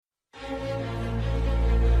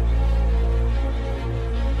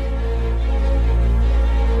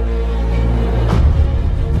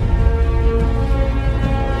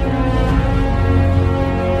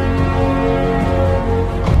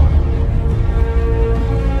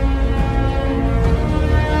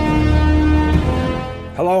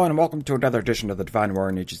welcome to another edition of the Divine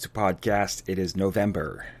Warrior Ninjutsu Podcast. It is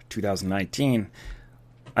November 2019.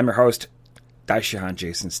 I'm your host, Daishihan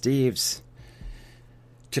Jason Steves.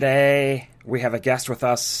 Today, we have a guest with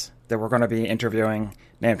us that we're going to be interviewing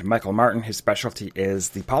named Michael Martin. His specialty is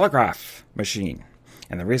the polygraph machine.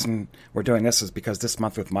 And the reason we're doing this is because this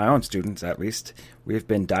month, with my own students at least, we've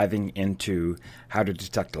been diving into how to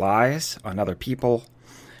detect lies on other people,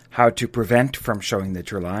 how to prevent from showing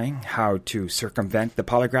that you're lying, how to circumvent the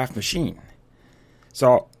polygraph machine.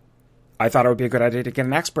 So I thought it would be a good idea to get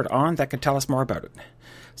an expert on that could tell us more about it.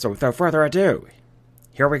 So without further ado,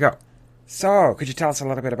 here we go. So could you tell us a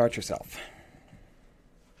little bit about yourself?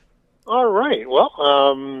 All right. Well,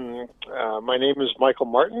 my name is Michael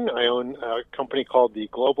Martin. I own a company called the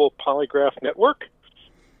Global Polygraph Network.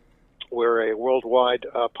 We're a worldwide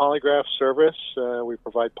polygraph service. We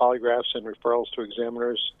provide polygraphs and referrals to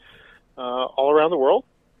examiners all around the world.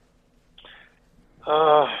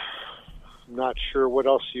 I'm not sure what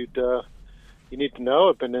else you need to know.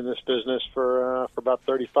 I've been in this business for about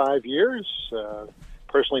 35 years.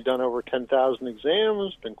 Personally done over 10,000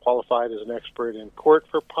 exams, been qualified as an expert in court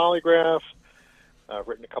for polygraph. I've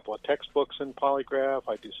written a couple of textbooks in polygraph.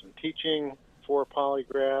 I do some teaching for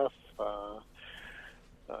polygraph.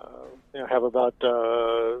 I have about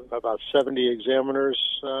 70 examiners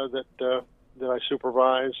that I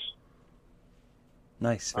supervise.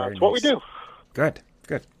 Nice. That's what we do. Good.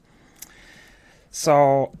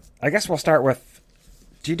 So I guess we'll start with,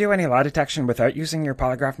 do you do any lie detection without using your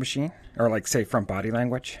polygraph machine? Or like, say, from body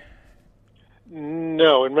language?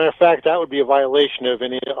 No. As a matter of fact, that would be a violation of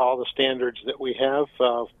all the standards that we have.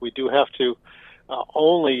 We do have to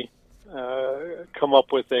only come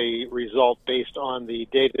up with a result based on the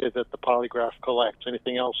data that the polygraph collects.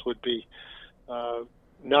 Anything else would be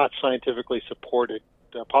not scientifically supported.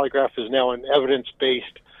 Polygraph is now an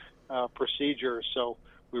evidence-based procedure, so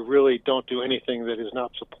we really don't do anything that is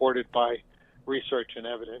not supported by research and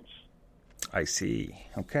evidence. I see.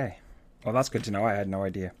 Okay. Well, that's good to know. I had no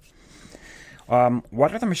idea.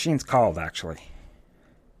 What are the machines called, actually?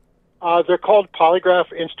 They're called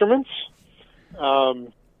polygraph instruments.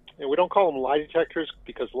 And we don't call them lie detectors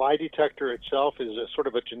because lie detector itself is a sort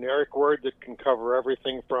of a generic word that can cover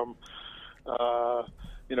everything from,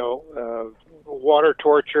 water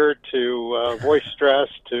torture to voice stress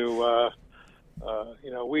to,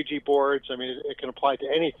 Ouija boards. I mean, it can apply to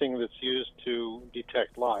anything that's used to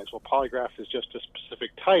detect lies. Well, polygraph is just a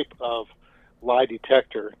specific type of lie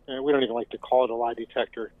detector. And we don't even like to call it a lie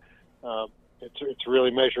detector. It's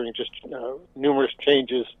really measuring just numerous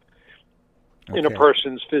changes in a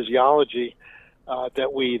person's physiology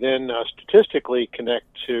that we then statistically connect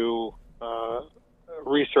to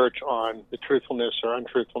research on the truthfulness or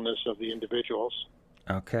untruthfulness of the individuals.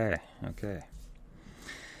 Okay.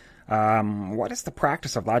 What is the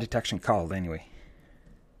practice of lie detection called, anyway?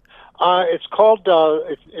 It's called.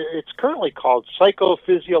 It's currently called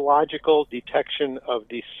psychophysiological detection of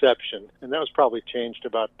deception, and that was probably changed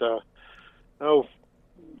about 5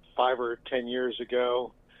 or 10 years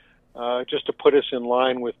ago, just to put us in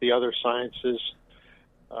line with the other sciences.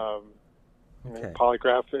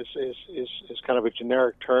 Polygraph is kind of a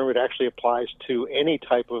generic term. It actually applies to any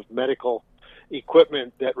type of medical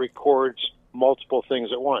equipment that records multiple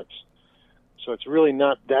things at once. So it's really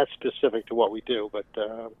not that specific to what we do, but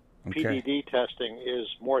PDD testing is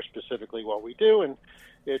more specifically what we do, and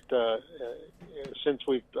it since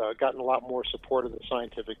we've gotten a lot more support of the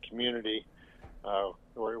scientific community,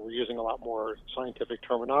 we're using a lot more scientific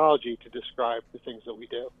terminology to describe the things that we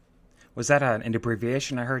do. Was that an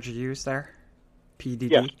abbreviation I heard you use there?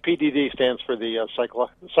 PDD? Yes, PDD stands for the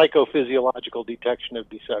psychophysiological detection of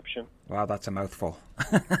deception. Wow, that's a mouthful.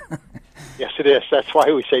 Yes, it is. That's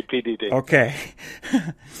why we say PDD. Okay.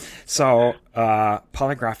 So,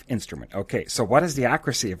 polygraph instrument. Okay, so what is the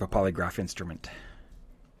accuracy of a polygraph instrument?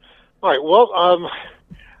 All right, well,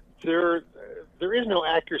 there is no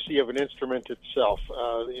accuracy of an instrument itself.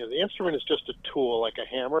 The instrument is just a tool, like a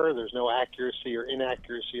hammer. There's no accuracy or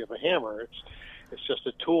inaccuracy of a hammer. It's just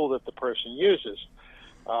a tool that the person uses.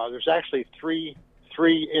 There's actually three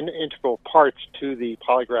integral parts to the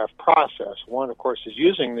polygraph process. One, of course, is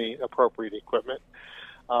using the appropriate equipment,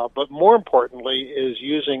 but more importantly is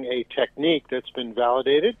using a technique that's been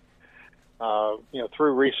validated,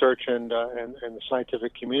 through research and the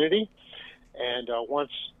scientific community. And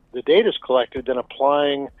once the data is collected, then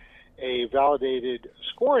applying a validated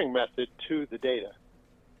scoring method to the data.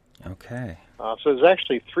 Okay. So there's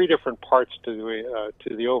actually three different parts to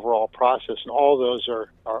the overall process, and all those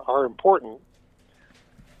are important.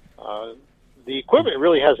 The equipment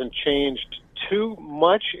really hasn't changed too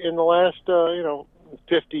much in the last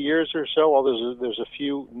 50 years or so, although there's a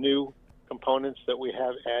few new components that we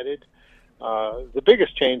have added. The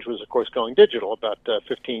biggest change was, of course, going digital. About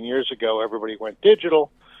 15 years ago, everybody went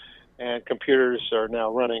digital, and computers are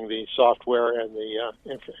now running the software and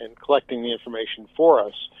and collecting the information for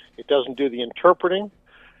us. It doesn't do the interpreting,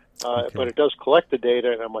 but it does collect the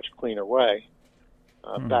data in a much cleaner way.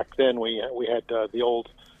 Back then, we had the old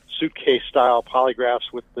suitcase-style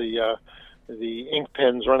polygraphs with the ink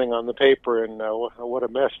pens running on the paper, and what a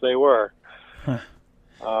mess they were.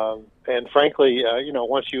 And frankly,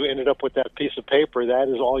 once you ended up with that piece of paper, that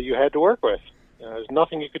is all you had to work with. There's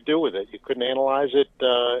nothing you could do with it. You couldn't analyze it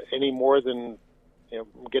any more than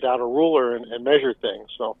get out a ruler and measure things.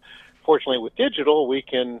 So, fortunately, with digital, we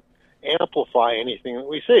can amplify anything that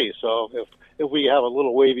we see. So, if we have a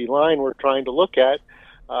little wavy line we're trying to look at,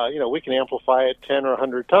 we can amplify it 10 or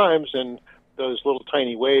 100 times, and those little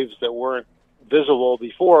tiny waves that weren't visible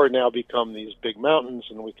before now become these big mountains,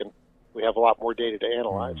 and we have a lot more data to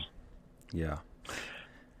analyze. Yeah.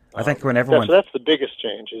 I think when everyone... So that's the biggest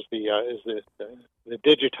change, is the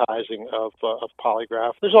digitizing of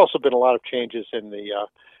polygraph. There's also been a lot of changes in the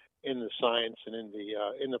science and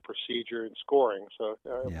in the procedure and scoring. So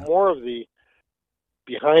more of the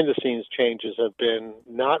behind the scenes changes have been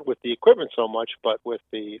not with the equipment so much, but with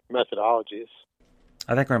the methodologies.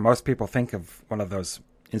 I think when most people think of one of those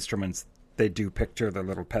instruments, they do picture the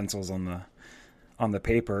little pencils on the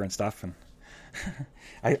paper and stuff, and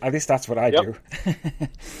at least that's what I do.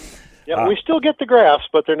 Yeah, we still get the graphs,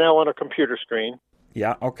 but they're now on a computer screen.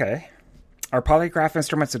 Yeah, okay. Are polygraph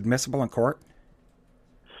instruments admissible in court?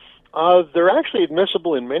 They're actually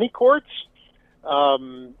admissible in many courts.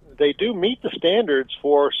 They do meet the standards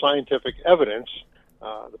for scientific evidence.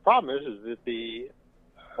 The problem is that the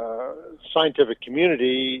scientific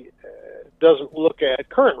community doesn't look at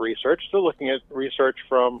current research. They're looking at research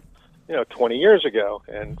from 20 years ago.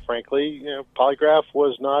 And frankly, polygraph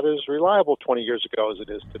was not as reliable 20 years ago as it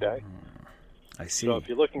is today. I see. So if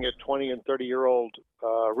you're looking at 20 and 30-year-old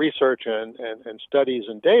research and studies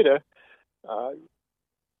and data,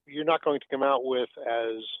 you're not going to come out with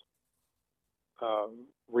as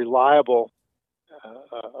reliable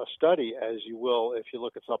a study as you will if you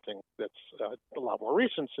look at something that's a lot more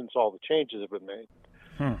recent, since all the changes have been made.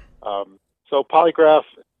 So polygraph,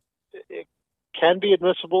 it can be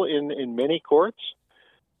admissible in many courts.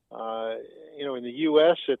 In the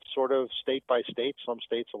U.S., it's sort of state by state. Some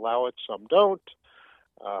states allow it, some don't.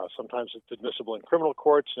 Sometimes it's admissible in criminal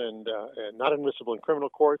courts and not admissible in criminal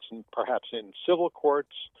courts, and perhaps in civil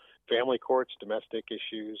courts, family courts, domestic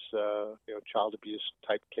issues, child abuse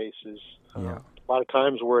type cases. A lot of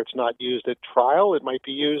times where it's not used at trial, it might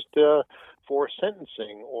be used for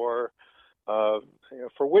sentencing or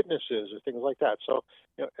for witnesses or things like that. So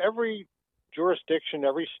every jurisdiction,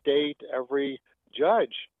 every state, every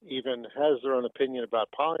judge even has their own opinion about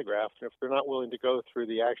polygraph. And if they're not willing to go through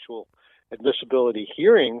the actual admissibility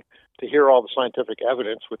hearing to hear all the scientific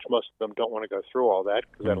evidence, which most of them don't want to go through all that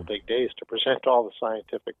because that'll take days to present all the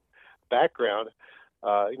scientific background,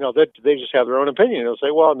 they just have their own opinion. They'll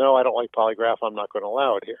say, well, no, I don't like polygraph. I'm not going to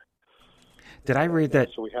allow it here. Did I read that?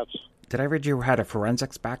 So we have. Did I read you had a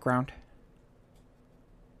forensics background?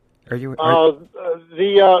 Are you?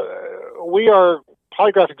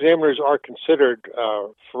 Polygraph examiners are considered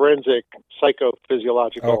forensic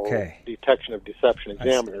psychophysiological detection of deception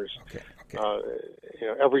examiners.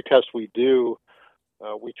 Every test we do,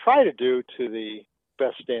 we try to do to the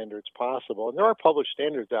best standards possible. And there are published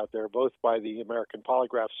standards out there, both by the American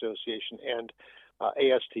Polygraph Association and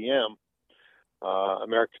ASTM,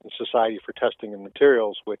 American Society for Testing and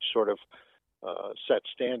Materials, which sort of set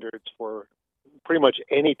standards for pretty much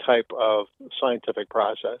any type of scientific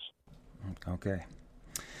process. Okay.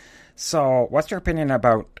 So what's your opinion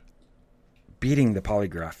about beating the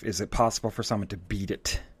polygraph? Is it possible for someone to beat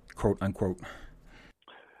it, quote unquote?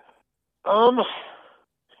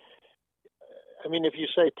 If you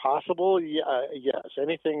say possible, yes,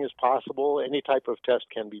 anything is possible. Any type of test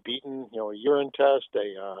can be beaten. A urine test,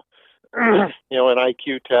 an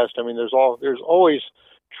IQ test. There's always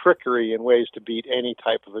trickery and ways to beat any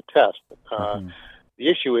type of a test. The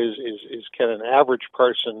issue is can an average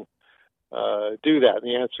person do that? And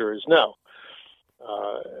the answer is no.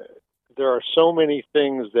 There are so many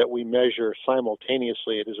things that we measure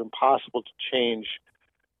simultaneously. It is impossible to change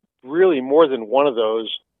really more than one of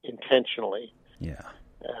those intentionally. Yeah.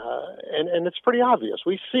 And it's pretty obvious.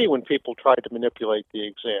 We see when people try to manipulate the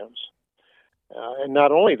exams. And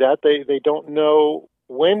not only that, they don't know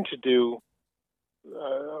when to do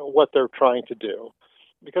what they're trying to do.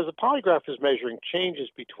 Because the polygraph is measuring changes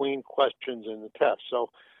between questions in the test. So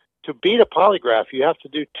to beat a polygraph, you have to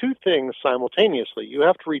do two things simultaneously. You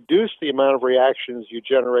have to reduce the amount of reactions you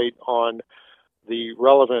generate on the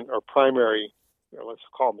relevant or primary, or let's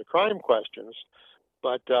call them the crime questions,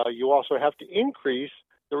 but you also have to increase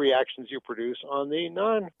the reactions you produce on the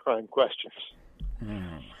non-crime questions.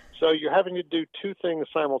 So you're having to do two things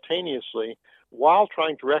simultaneously while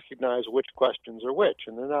trying to recognize which questions are which,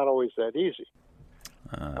 and they're not always that easy.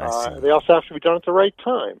 They also have to be done at the right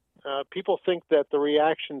time. People think that the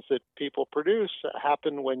reactions that people produce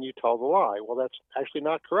happen when you tell the lie. Well, that's actually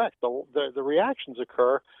not correct. The reactions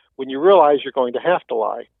occur when you realize you're going to have to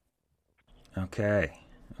lie. Okay.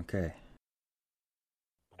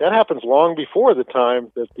 That happens long before the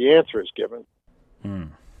time that the answer is given.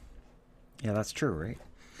 Yeah, that's true, right?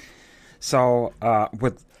 So,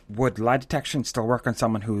 would lie detection still work on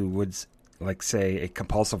someone who would, like, say, a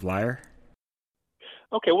compulsive liar?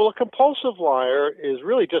 Okay, well, a compulsive liar is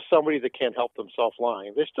really just somebody that can't help themselves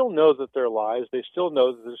lying. They still know that they're lies. They still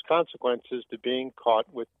know that there's consequences to being caught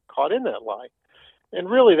in that lie. And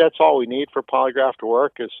really, that's all we need for polygraph to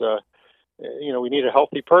work is, we need a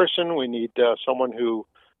healthy person. We need someone who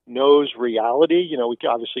knows reality. We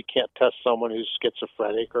obviously can't test someone who's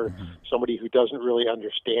schizophrenic or somebody who doesn't really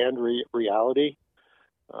understand reality.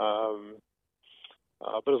 But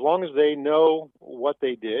as long as they know what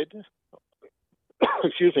they did,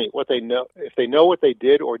 what they know, if they know what they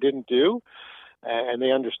did or didn't do, and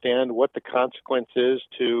they understand what the consequence is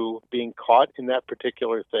to being caught in that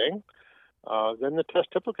particular thing, then the test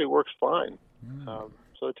typically works fine.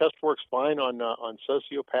 So the test works fine on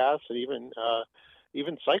sociopaths and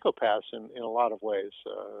even psychopaths in a lot of ways.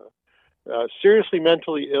 Seriously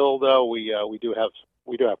mentally ill, though, we do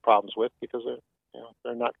have problems with because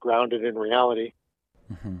they're not grounded in reality.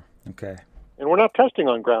 Okay. And we're not testing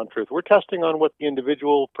on ground truth. We're testing on what the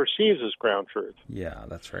individual perceives as ground truth. Yeah,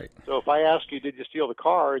 that's right. So if I ask you, did you steal the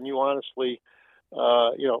car, and you honestly,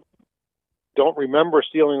 don't remember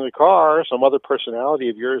stealing the car, some other personality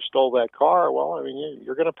of yours stole that car, well, I mean,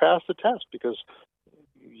 you're going to pass the test because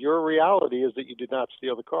your reality is that you did not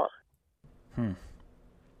steal the car.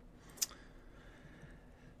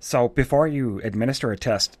 So before you administer a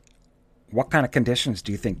test, what kind of conditions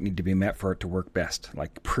do you think need to be met for it to work best?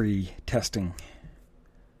 Like pre-testing,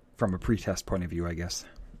 from a pre-test point of view, I guess.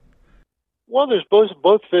 Well, there's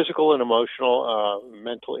both physical and emotional,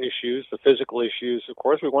 mental issues. The physical issues, of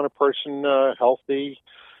course, we want a person healthy,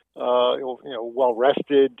 well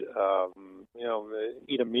rested.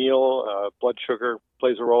 Eat a meal. Blood sugar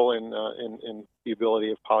plays a role in the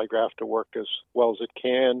ability of polygraph to work as well as it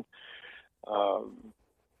can.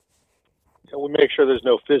 We make sure there's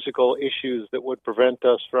no physical issues that would prevent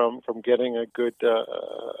us from getting a good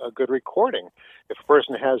recording. If a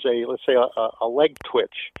person has let's say a leg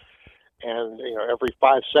twitch, and every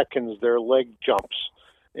 5 seconds their leg jumps,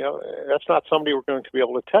 that's not somebody we're going to be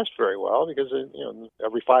able to test very well because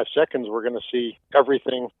every 5 seconds we're going to see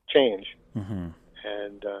everything change.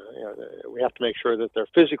 And we have to make sure that they're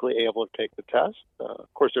physically able to take the test.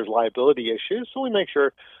 Of course, there's liability issues, so we make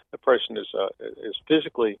sure the person is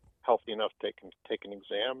physically healthy enough to take an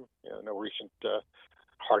exam. No recent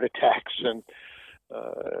heart attacks and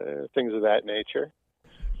things of that nature.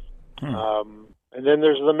 And then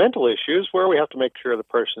there's the mental issues where we have to make sure the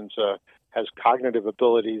person has cognitive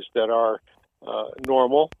abilities that are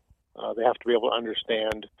normal. They have to be able to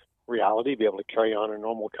understand reality, be able to carry on a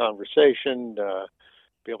normal conversation,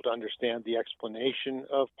 be able to understand the explanation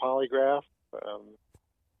of polygraph.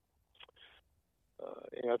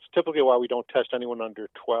 It's typically why we don't test anyone under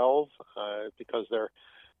 12 because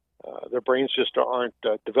their brains just aren't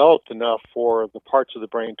developed enough for the parts of the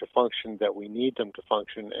brain to function that we need them to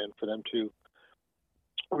function, and for them to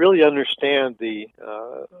really understand the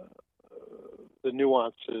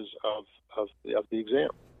nuances of the exam.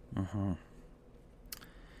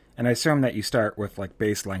 And I assume that you start with like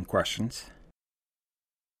baseline questions.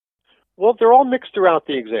 Well, they're all mixed throughout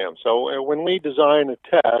the exam. So when we design a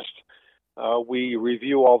test, we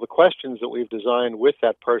review all the questions that we've designed with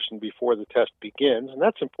that person before the test begins, and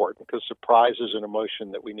that's important because surprise is an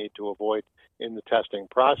emotion that we need to avoid in the testing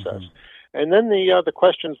process. And then the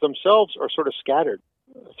questions themselves are sort of scattered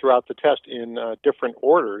throughout the test in different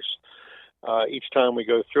orders each time we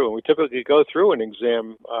go through. And we typically go through an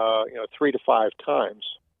exam 3 to 5 times.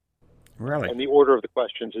 Really? And the order of the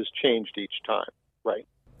questions is changed each time, right?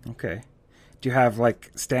 Okay. Do you have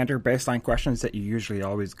like standard baseline questions that you usually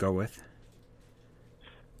always go with?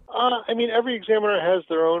 Every examiner has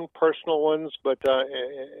their own personal ones, but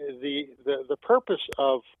the purpose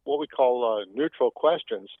of what we call neutral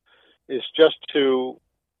questions is just to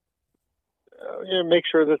make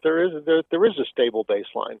sure that there is a stable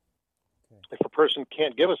baseline. If a person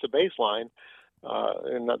can't give us a baseline,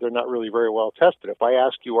 and they're not really very well tested. If I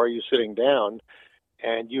ask you, "Are you sitting down?"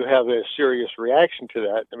 and you have a serious reaction to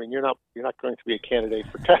that, I mean, you're not going to be a candidate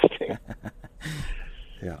for testing.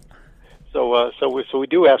 Yeah. So we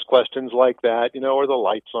do ask questions like that. Are the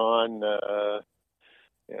lights on?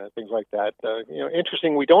 Things like that.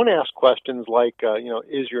 Interesting. We don't ask questions like,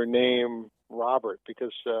 is your name Robert?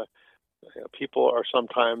 Because people are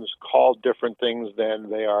sometimes called different things than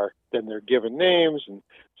their given names, and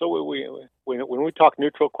so when we talk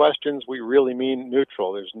neutral questions, we really mean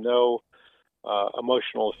neutral. There's no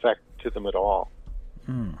emotional effect to them at all.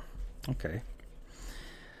 Okay.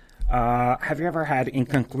 Have you ever had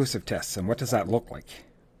inconclusive tests, and what does that look like?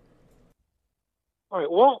 All right.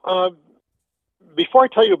 Well, before I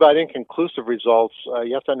tell you about inconclusive results,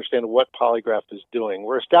 you have to understand what polygraph is doing.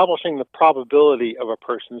 We're establishing the probability of a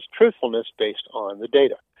person's truthfulness based on the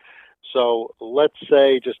data. So let's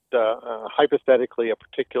say, just hypothetically, a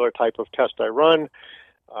particular type of test I run,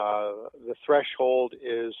 the threshold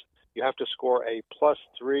is you have to score a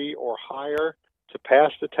 +3 or higher to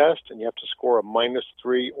pass the test, and you have to score a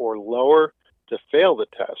 -3 or lower to fail the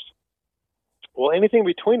test. Well, anything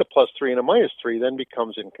between a +3 and a -3 then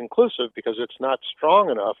becomes inconclusive because it's not strong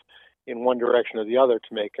enough in one direction or the other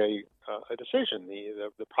to make a decision.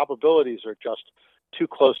 The probabilities are just too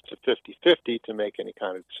close to 50-50 to make any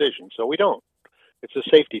kind of decision. So we don't. It's a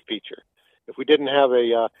safety feature. If we didn't have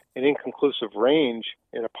an inconclusive range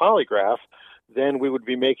in a polygraph, then we would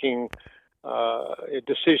be making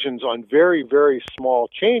decisions on very, very small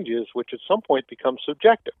changes, which at some point become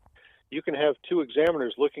subjective. You can have two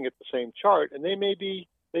examiners looking at the same chart, and they may be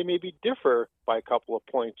differ by a couple of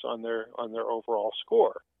points on their overall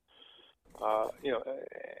score.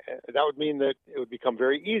 That would mean that it would become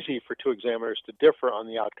very easy for two examiners to differ on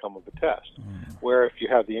the outcome of the test. Where if you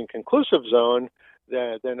have the inconclusive zone,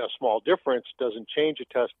 then a small difference doesn't change a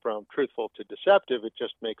test from truthful to deceptive. It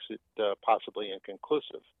just makes it possibly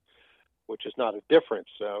inconclusive, which is not a difference.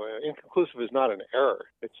 Inconclusive is not an error.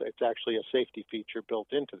 It's actually a safety feature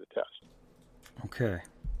built into the test. Okay.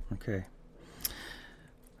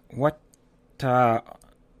 What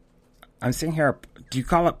I'm seeing here, do you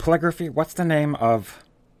call it polygraphy? What's the name of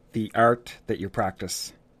the art that you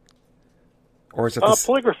practice? Or is it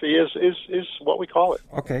polygraphy is what we call it.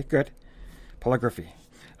 Okay, good. Polygraphy.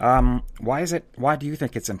 Why do you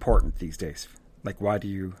think it's important these days? Like, why do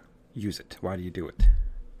you use it? Why do you do it?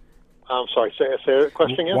 I'm sorry, say the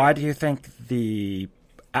question again? Why do you think the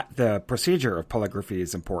procedure of polygraphy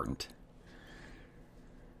is important?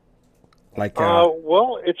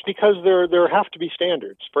 Well, it's because there have to be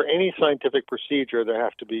standards. For any scientific procedure, there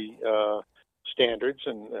have to be standards,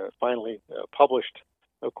 and finally published,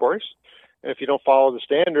 of course. And if you don't follow the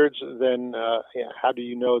standards, then how do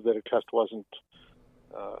you know that a test wasn't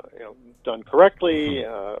done correctly?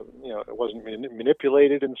 It wasn't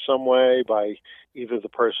manipulated in some way by either the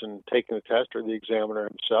person taking the test or the examiner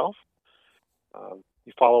himself.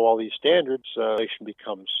 You follow all these standards, violation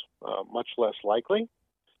becomes much less likely.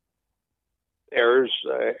 Errors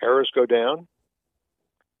go down.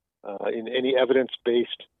 In any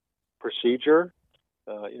evidence-based procedure,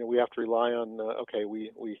 we have to rely on,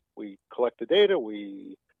 we collect the data,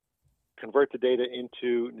 we convert the data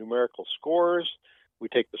into numerical scores, we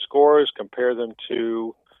take the scores, compare them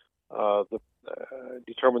to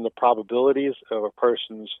determine the probabilities of a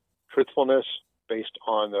person's truthfulness based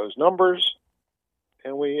on those numbers,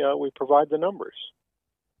 and we provide the numbers.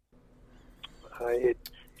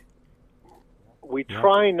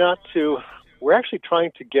 We're actually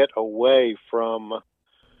trying to get away from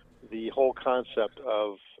the whole concept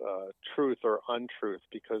of truth or untruth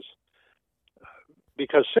because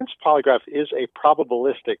since polygraph is a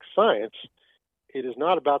probabilistic science, it is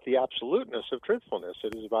not about the absoluteness of truthfulness.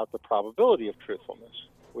 It is about the probability of truthfulness,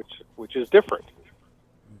 which is different.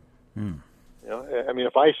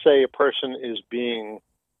 If I say a person is being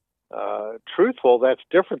truthful, that's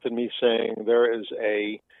different than me saying there is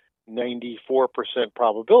a 94%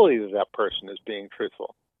 probability that person is being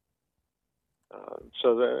truthful.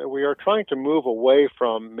 So we are trying to move away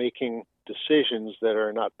from making decisions that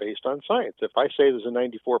are not based on science. If I say there's a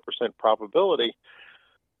 94% probability,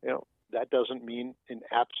 that doesn't mean in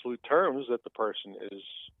absolute terms that the person is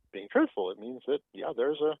being truthful. It means that,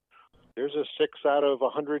 there's a 6 out of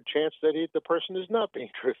 100 chance that the person is not being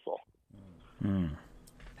truthful. And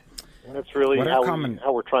that's really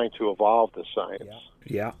how we're trying to evolve the science.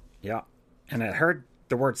 Yeah. And I heard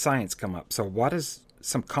the word science come up. So what is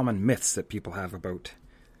some common myths that people have about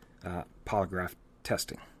polygraph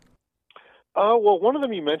testing? Well, one of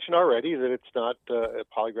them you mentioned already, that it's not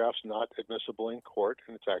polygraph's not admissible in court,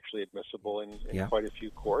 and it's actually admissible in quite a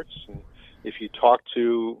few courts. And if you talk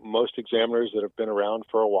to most examiners that have been around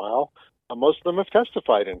for a while, most of them have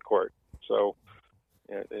testified in court. So,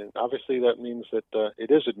 and obviously that means that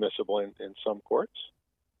it is admissible in some courts.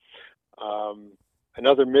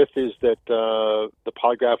 Another myth is that the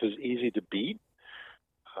polygraph is easy to beat.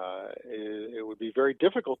 It would be very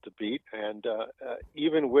difficult to beat, and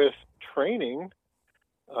even with training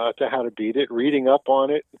to how to beat it, reading up on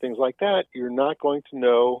it, things like that, you're not going to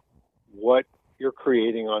know what you're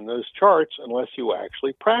creating on those charts unless you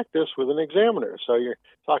actually practice with an examiner. So you're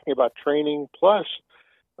talking about training plus,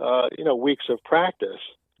 weeks of practice,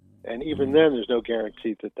 and even then, there's no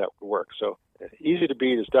guarantee that that would work. So easy to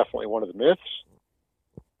beat is definitely one of the myths.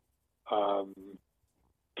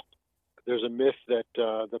 There's a myth that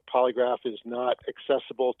the polygraph is not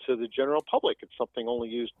accessible to the general public. It's something only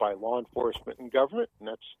used by law enforcement and government, and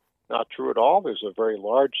that's not true at all. There's a very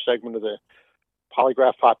large segment of the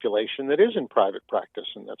polygraph population that is in private practice,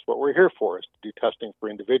 and that's what we're here for, is to do testing for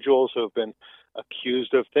individuals who have been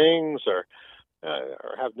accused of things or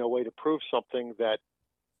have no way to prove something that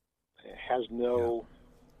has no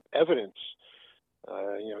evidence.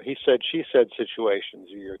 He said, she said situations.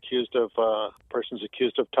 You're accused of, person's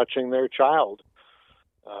accused of touching their child.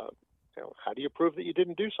 How do you prove that you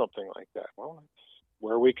didn't do something like that? Well, it's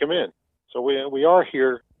where we come in. So we are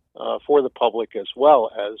here for the public as well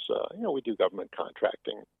as, we do government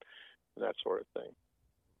contracting and that sort of thing.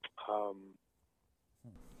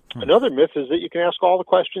 Another myth is that you can ask all the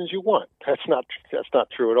questions you want. That's not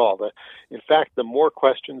true at all. In fact, the more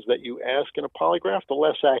questions that you ask in a polygraph, the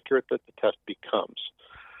less accurate that the test becomes.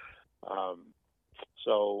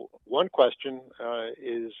 So one question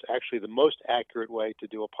is actually the most accurate way to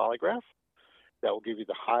do a polygraph. That will give you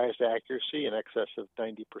the highest accuracy in excess of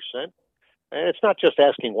 90%. And it's not just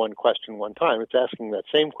asking one question one time. It's asking that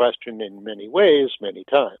same question in many ways, many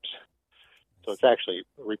times. So it's actually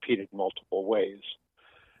repeated multiple ways.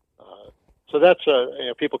 So that's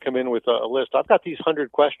people come in with a list. I've got these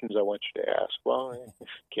 100 questions I want you to ask. Well, you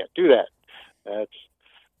can't do that.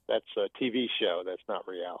 That's a TV show. That's not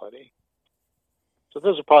reality. So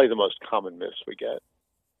those are probably the most common myths we get.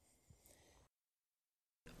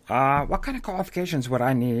 What kind of qualifications would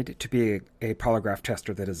I need to be a polygraph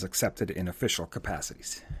tester that is accepted in official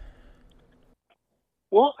capacities?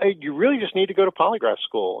 Well, you really just need to go to polygraph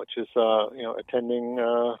school, which is, attending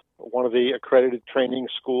one of the accredited training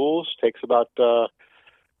schools. Takes about 10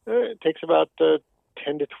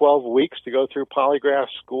 to 12 weeks to go through polygraph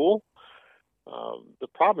school. The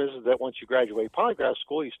problem is that once you graduate polygraph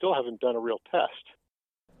school, you still haven't done a real test.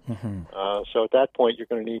 Mm-hmm. So at that point, you're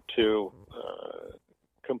going to need to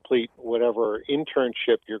complete whatever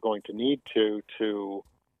internship you're going to need to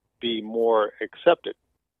be more accepted.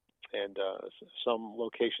 And some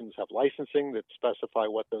locations have licensing that specify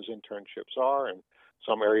what those internships are, and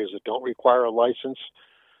some areas that don't require a license.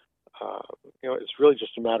 It's really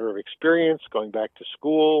just a matter of experience, going back to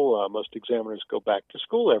school. Most examiners go back to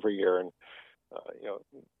school every year and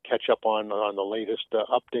catch up on the latest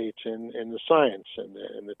updates in the science and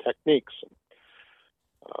the techniques.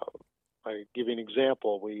 I give you an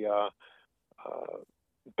example. We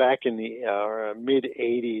back in the mid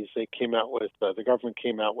 '80s, the government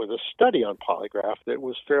came out with a study on polygraph that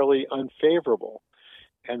was fairly unfavorable,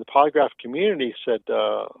 and the polygraph community said,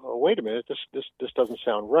 "Wait a minute, this doesn't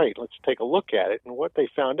sound right. Let's take a look at it." And what they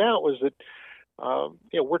found out was that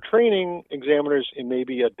we're training examiners in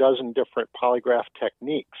maybe a dozen different polygraph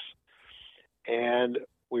techniques, and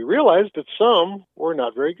we realized that some were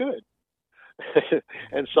not very good.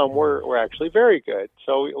 And some were actually very good.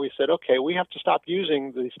 So we said, okay, we have to stop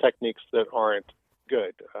using these techniques that aren't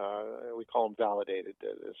good. We call them validated.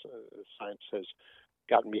 Science has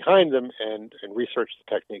gotten behind them and researched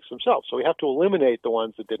the techniques themselves. So we have to eliminate the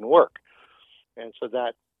ones that didn't work. And so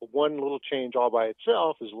that one little change all by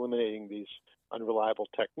itself is eliminating these unreliable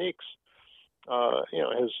techniques,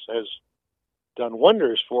 has done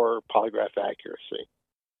wonders for polygraph accuracy.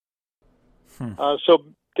 So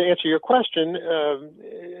to answer your question,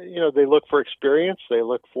 they look for experience. They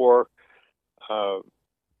look for,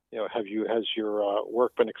 has your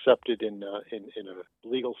work been accepted in a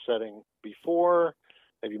legal setting before?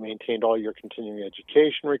 Have you maintained all your continuing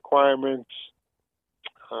education requirements?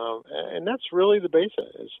 And that's really the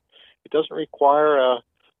basis. It doesn't require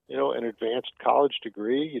an advanced college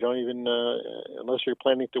degree. You don't even, unless you're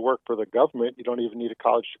planning to work for the government, you don't even need a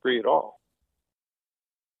college degree at all.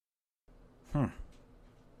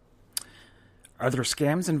 Are there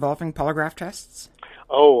scams involving polygraph tests?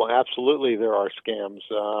 Oh, absolutely there are scams.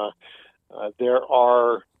 There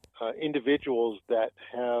are individuals that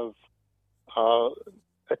have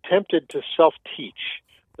attempted to self-teach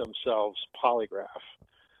themselves polygraph.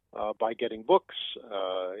 by getting books,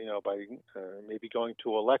 by maybe going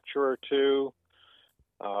to a lecture or two.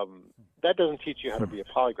 That doesn't teach you how to be a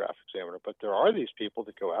polygraph examiner, but there are these people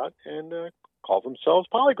that go out and call themselves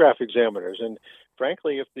polygraph examiners. And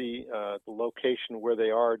frankly, if the location where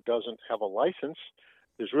they are doesn't have a license,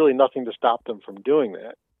 there's really nothing to stop them from doing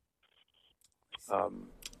that.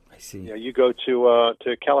 I see. You go to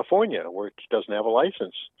California, which doesn't have a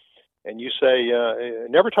license, and you say,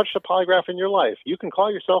 never touched a polygraph in your life. You can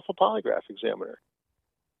call yourself a polygraph examiner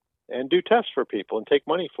and do tests for people and take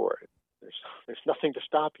money for it. There's nothing to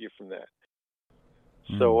stop you from that.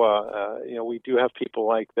 So, we do have people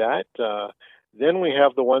like that. Then we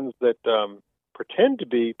have the ones that pretend to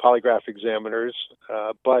be polygraph examiners,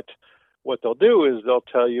 but what they'll do is they'll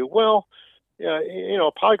tell you, well,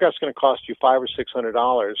 a polygraph's going to cost you $500 or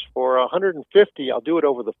 $600. For $150, I'll do it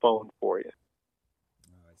over the phone for you.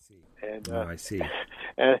 I see.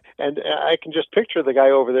 And I can just picture the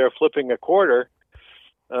guy over there flipping a quarter.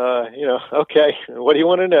 Okay, what do you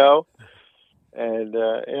want to know? And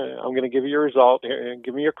I'm going to give you your result. Here,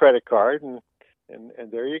 give me your credit card, and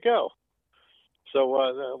there you go. So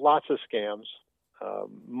lots of scams,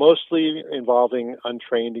 mostly involving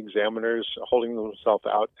untrained examiners holding themselves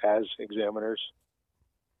out as examiners.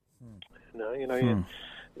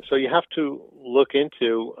 So you have to look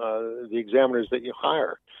into the examiners that you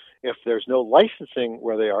hire. If there's no licensing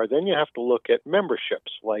where they are, then you have to look at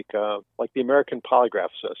memberships, like the American Polygraph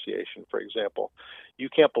Association, for example. You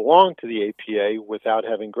can't belong to the APA without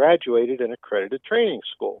having graduated an accredited training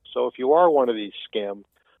school. So if you are one of these scam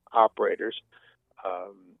operators,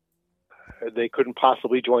 they couldn't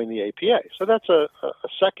possibly join the APA. So that's a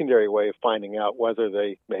secondary way of finding out whether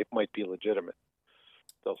they might be legitimate.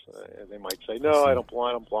 They might say, no, I don't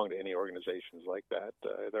belong to any organizations like that.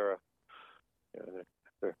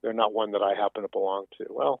 They're not one that I happen to belong to.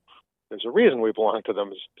 Well, there's a reason we belong to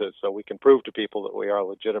them, so we can prove to people that we are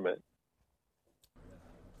legitimate.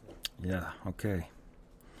 Yeah, okay.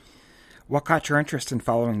 What caught your interest in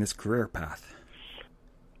following this career path?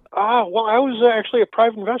 Well, I was actually a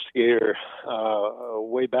private investigator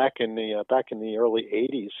way back in the early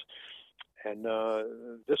 '80s, and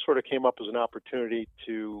this sort of came up as an opportunity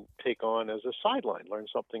to take on as a sideline, learn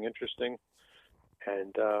something interesting,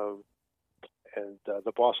 and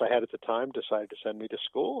the boss I had at the time decided to send me to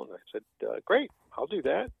school, and I said, great, I'll do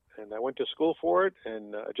that. And I went to school for it,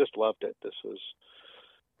 and I just loved it. This was,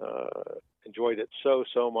 enjoyed it so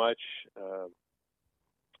much.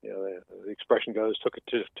 The expression goes, took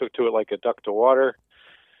to it like a duck to water.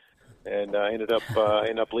 And I ended up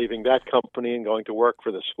leaving that company and going to work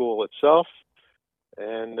for the school itself.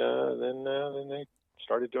 And then they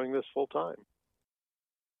started doing this full time.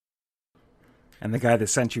 And the guy that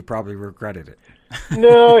sent you probably regretted it.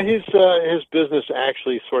 No, his business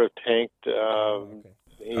actually sort of tanked.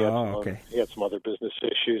 Okay. He had some other business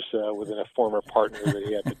issues within a former partner that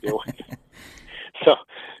he had to deal with. So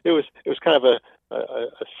it was kind of a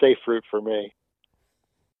safe route for me.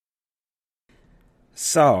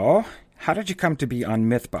 So, how did you come to be on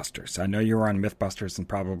Mythbusters? I know you were on Mythbusters and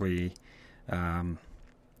probably,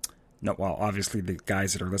 obviously the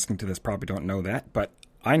guys that are listening to this probably don't know that, but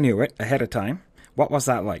I knew it ahead of time. What was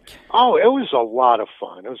that like? Oh, it was a lot of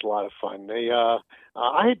fun.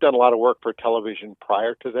 I had done a lot of work for television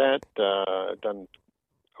prior to that, done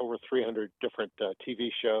over 300 different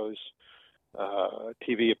TV shows,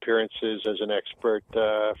 TV appearances as an expert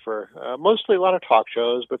for mostly a lot of talk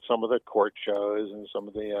shows, but some of the court shows and some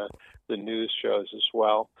of the news shows as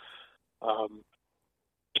well.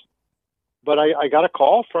 But I got a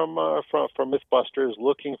call from Mythbusters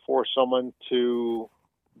looking for someone to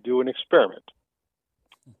do an experiment.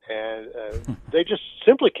 And they just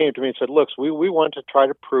simply came to me and said, look, we want to try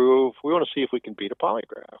to prove, we want to see if we can beat a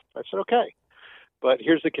polygraph. I said, okay, but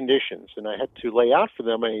here's the conditions. And I had to lay out for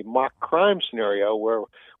them a mock crime scenario where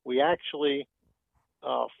we actually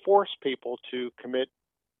force people to commit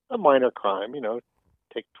a minor crime,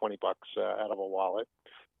 take $20 out of a wallet.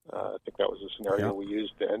 I think that was the scenario we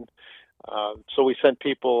used then. So we sent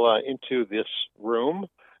people into this room,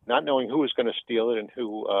 not knowing who was going to steal it and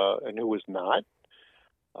who was not.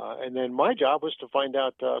 And then my job was to find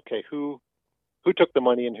out, who took the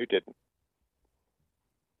money and who didn't.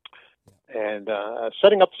 And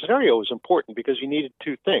setting up the scenario was important because you needed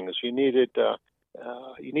two things. You needed to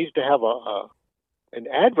have an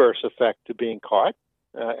adverse effect to being caught,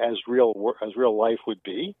 as real life would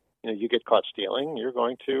be. You get caught stealing, you're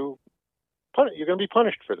going to be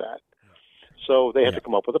punished for that. So they had to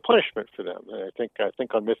come up with a punishment for them. And I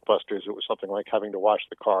think on Mythbusters it was something like having to wash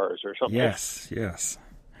the cars or something. Yes.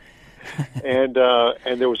 And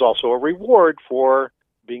there was also a reward for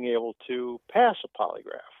being able to pass a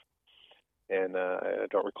polygraph. and I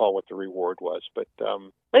don't recall what the reward was. But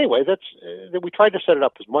anyway, we tried to set it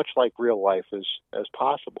up as much like real life as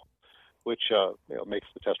possible, which makes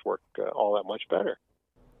the test work all that much better.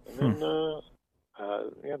 And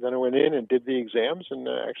then I went in and did the exams, and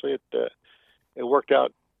actually it worked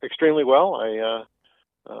out extremely well.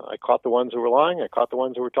 I caught the ones who were lying. I caught the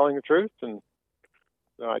ones who were telling the truth, and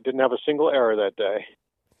I didn't have a single error that day.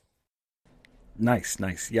 Nice.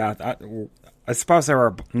 Yeah, I suppose they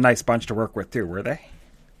were a nice bunch to work with too, were they?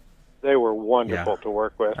 They were wonderful to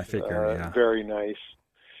work with. I figure, very nice.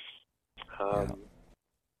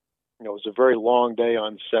 It was a very long day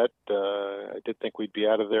on set. I did think we'd be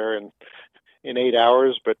out of there in 8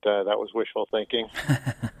 hours, but that was wishful thinking.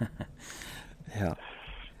 Yeah.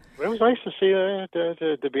 But it was nice to see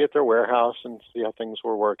to be at their warehouse and see how things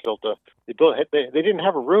were working. They didn't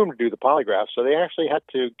have a room to do the polygraph, so they actually had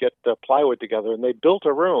to get the plywood together, and they built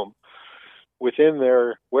a room within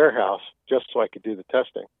their warehouse just so I could do the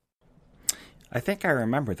testing. I think I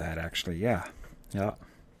remember that, actually. Yeah. Yep,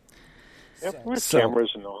 with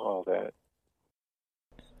cameras and all that.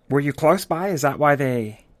 Were you close by? Is that why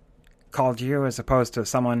they called you as opposed to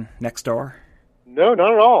someone next door? No,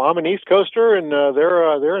 not at all. I'm an East Coaster, and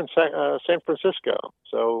they're in San Francisco.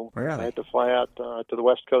 So really? I had to fly out to the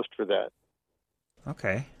West Coast for that.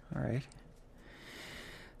 Okay, all right.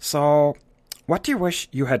 So, what do you wish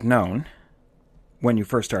you had known when you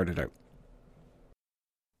first started out?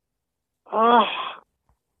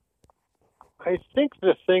 I think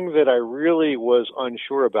the thing that I really was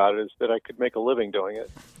unsure about is that I could make a living doing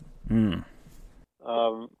it.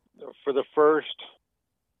 For the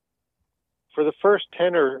first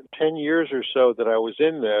 10 years or so that I was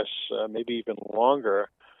in this, maybe even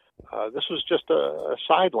longer, this was just a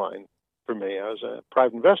sideline for me. I was a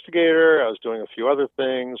private investigator. I was doing a few other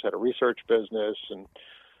things, had a research business, and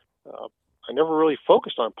I never really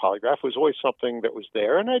focused on polygraph. It was always something that was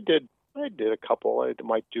there, and I did a couple. I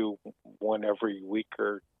might do one every week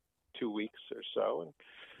or 2 weeks or so, and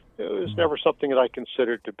it was never something that I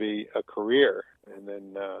considered to be a career. And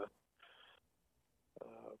then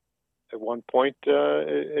at one point,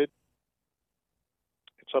 it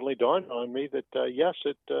suddenly dawned on me that yes,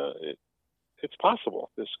 it's possible.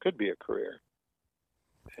 This could be a career,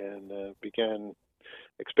 and began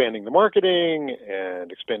expanding the marketing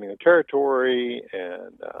and expanding the territory,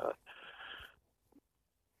 and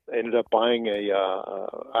ended up buying I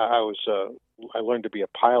learned to be a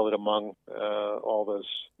pilot among all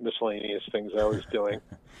those miscellaneous things I was doing.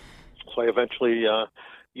 So I eventually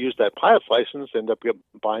used that pilot's license, ended up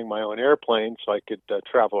buying my own airplane so I could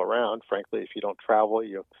travel around. Frankly, if you don't travel,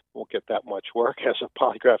 you won't get that much work as a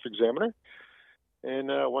polygraph examiner. And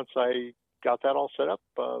once I got that all set up,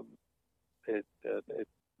 it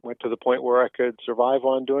went to the point where I could survive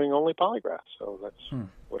on doing only polygraphs. So that's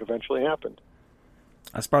what eventually happened.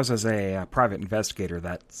 I suppose as a private investigator,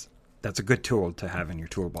 that's a good tool to have in your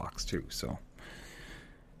toolbox too. So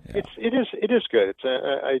yeah. It is good.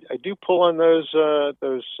 I do pull on those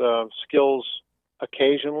skills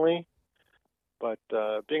occasionally, but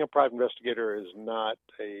being a private investigator is not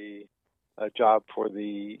a job for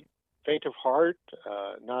the faint of heart.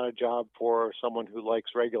 Not a job for someone who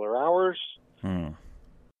likes regular hours.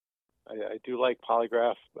 I do like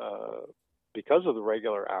polygraph because of the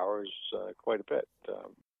regular hours quite a bit.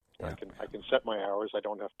 I can set my hours. I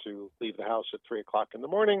don't have to leave the house at 3:00 in the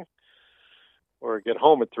morning or get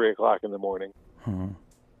home at 3:00 in the morning.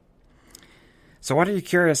 So what are you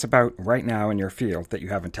curious about right now in your field that you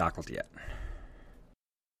haven't tackled yet?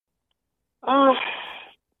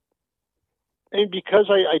 And because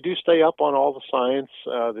I do stay up on all the science,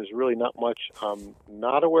 there's really not much I'm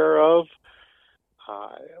not aware of.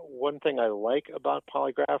 One thing I like about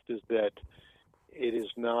polygraph is that it is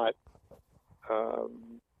not,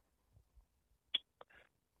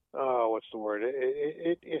 what's the word?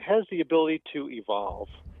 It has the ability to evolve.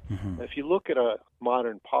 If you look at a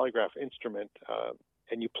modern polygraph instrument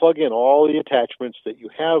and you plug in all the attachments that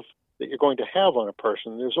you're going to have on a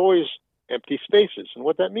person, there's always empty spaces. And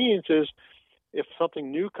what that means is if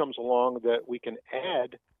something new comes along that we can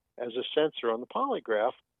add as a sensor on the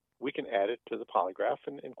polygraph, we can add it to the polygraph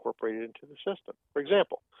and incorporate it into the system. For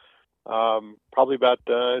example, probably about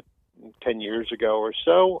 10 years ago or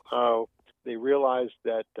so, they realized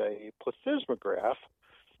that a plethysmograph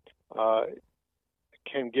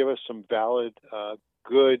can give us some valid,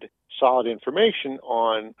 good, solid information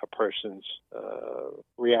on a person's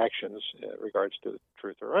reactions in regards to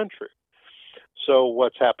truth or untruth. So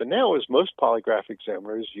what's happened now is most polygraph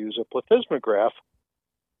examiners use a plethysmograph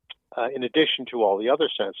in addition to all the other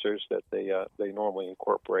sensors that they normally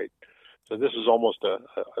incorporate. So this is almost a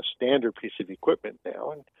standard piece of equipment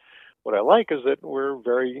now. And what I like is that we're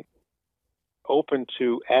very open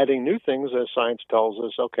to adding new things as science tells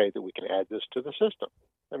us, okay, that we can add this to the system.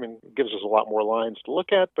 I mean, it gives us a lot more lines to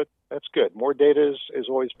look at, but that's good. More data is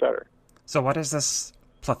always better. So what is this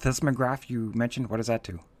plethysmograph you mentioned? What does that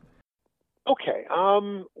do? Okay.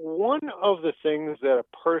 One of the things that a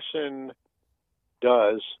person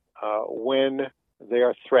does when they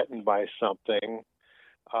are threatened by something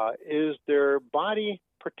is their body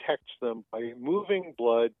protects them by moving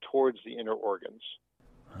blood towards the inner organs.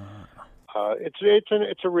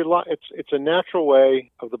 It's a natural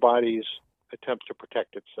way of the body's attempt to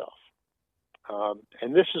protect itself,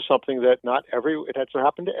 and this is something that it hasn't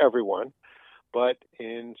happened to everyone, but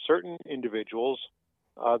in certain individuals,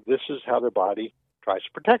 this is how their body tries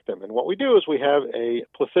to protect them. And what we do is we have a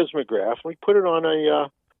plethysmograph. We put it on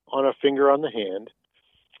a finger on the hand,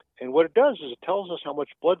 and what it does is it tells us how much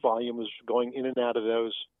blood volume is going in and out of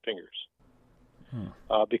those fingers.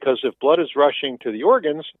 Because if blood is rushing to the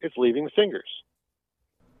organs, it's leaving the fingers.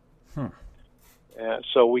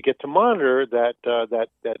 So we get to monitor that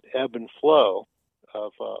ebb and flow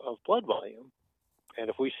of blood volume. And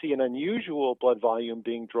if we see an unusual blood volume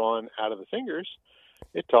being drawn out of the fingers,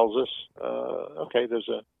 it tells us, okay,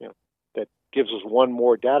 that gives us one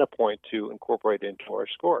more data point to incorporate into our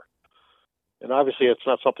score. And obviously, it's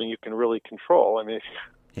not something you can really control. I mean,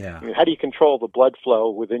 how do you control the blood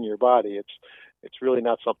flow within your body? It's really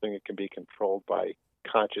not something that can be controlled by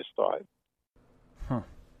conscious thought.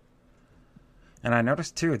 And I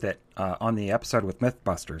noticed, too, that on the episode with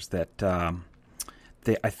Mythbusters, that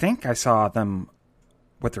I think I saw them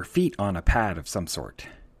with their feet on a pad of some sort.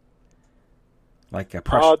 Like a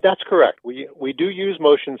pressure. That's correct. We do use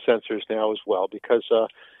motion sensors now as well, because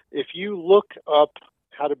if you look up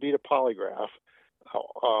how to beat a polygraph,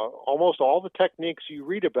 almost all the techniques you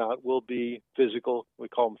read about will be physical. We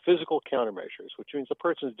call them physical countermeasures, which means the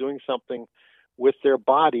person is doing something with their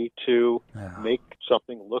body to make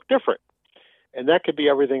something look different. And that could be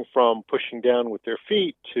everything from pushing down with their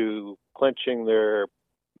feet to clenching their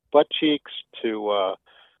butt cheeks to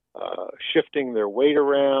shifting their weight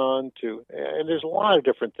around and there's a lot of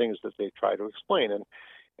different things that they try to explain. And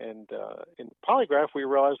in polygraph, we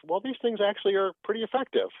realized, well, these things actually are pretty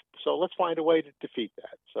effective. So let's find a way to defeat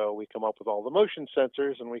that. So we come up with all the motion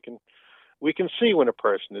sensors, and we can see when a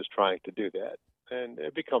person is trying to do that. And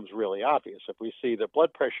it becomes really obvious. If we see the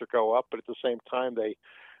blood pressure go up, but at the same time they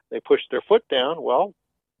push their foot down, well,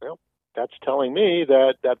 that's telling me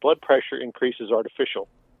that blood pressure increase is artificial.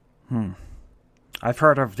 I've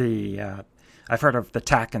heard of the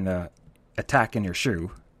tack in your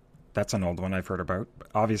shoe. That's an old one I've heard about.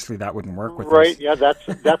 Obviously, that wouldn't work with right. this. Yeah,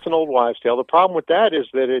 that's an old wives' tale. The problem with that is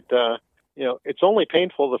that it's only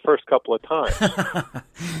painful the first couple of times.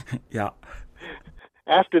 Yeah.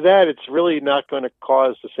 After that, it's really not going to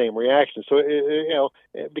cause the same reaction. So,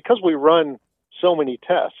 because we run so many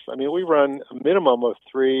tests, I mean, we run a minimum of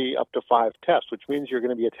 3 up to 5 tests, which means you're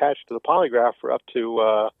going to be attached to the polygraph for up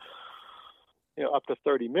to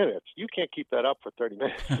 30 minutes. You can't keep that up for 30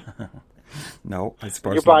 minutes. No, I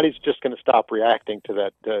suppose your body's just going to stop reacting to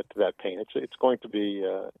that pain. It's going to be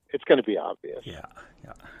obvious. Yeah.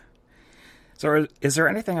 So, is there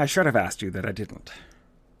anything I should have asked you that I didn't?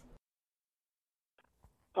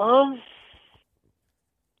 I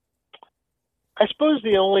suppose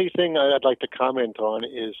the only thing I'd like to comment on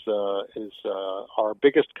is our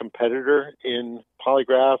biggest competitor in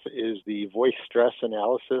polygraph is the voice stress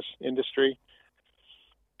analysis industry,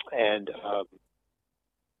 and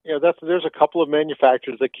there's a couple of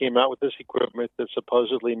manufacturers that came out with this equipment that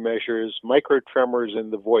supposedly measures microtremors in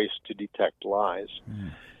the voice to detect lies.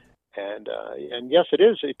 And yes,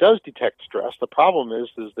 it does detect stress. The problem is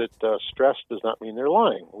that stress does not mean they're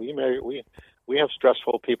lying. We have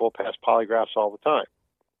stressful people pass polygraphs all the time.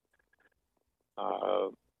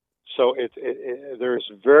 So there's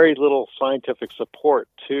very little scientific support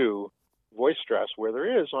to voice stress where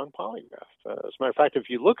there is on polygraph. As a matter of fact, if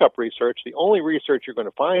you look up research, the only research you're going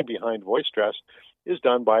to find behind voice stress is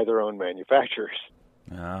done by their own manufacturers.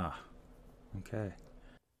 Okay.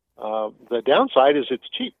 The downside is it's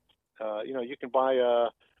cheap. You can buy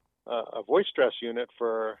a voice stress unit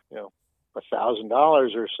for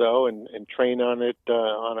 $1,000 or so and train on it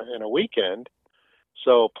in a weekend.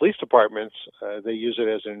 So police departments they use it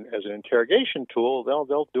as an interrogation tool.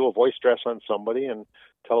 They'll do a voice stress on somebody and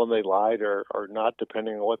tell them they lied or not,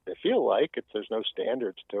 depending on what they feel like. There's no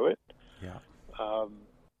standards to it. Yeah.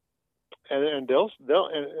 And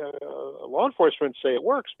law enforcement say it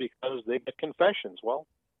works because they get confessions. Well,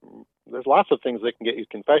 there's lots of things that can get you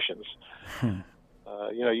confessions. You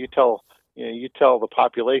tell the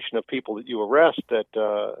population of people that you arrest that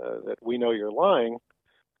we know you're lying.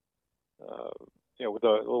 with a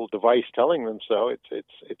little device telling them so,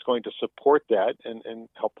 it's going to support that and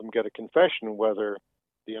help them get a confession. Whether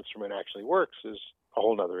the instrument actually works is a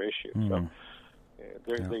whole other issue. So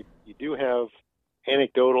you do have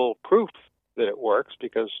anecdotal proof that it works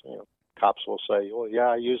because cops will say, "Well, yeah,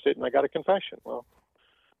 I used it and I got a confession." Well,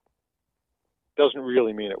 doesn't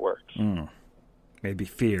really mean it works. Maybe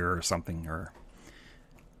fear or something, or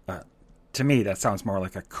to me that sounds more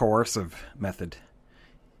like a coercive method.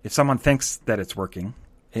 If someone thinks that it's working,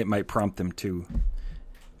 it might prompt them to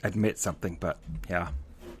admit something. But yeah,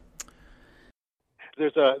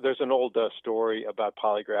 there's an old story about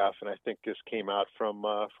polygraph, and I think this came out from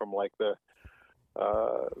like the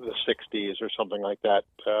 60s or something like that,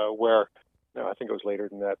 where I think it was later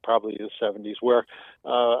than that, probably the 70s, where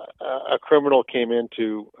a criminal came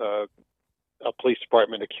into a police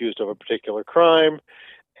department accused of a particular crime,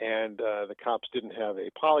 and the cops didn't have a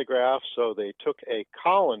polygraph, so they took a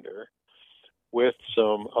colander with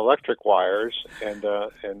some electric wires, and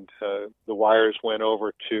the wires went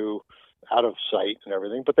over to out of sight and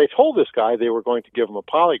everything. But they told this guy they were going to give him a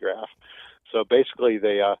polygraph. So basically,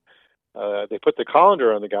 they put the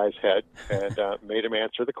colander on the guy's head and made him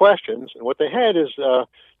answer the questions. And what they had is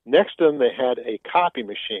next to them they had a copy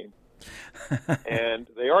machine, and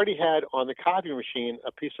they already had on the copy machine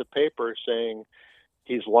a piece of paper saying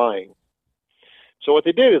he's lying. So what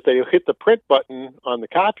they did is they hit the print button on the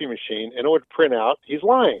copy machine, and it would print out, he's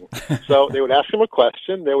lying. So they would ask him a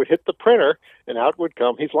question, they would hit the printer, and out would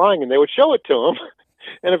come, he's lying, and they would show it to him,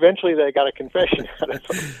 and eventually they got a confession out of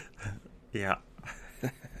him. Yeah.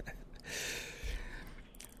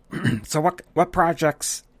 So what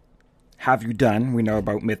projects have you done, we know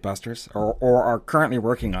about Mythbusters, or are currently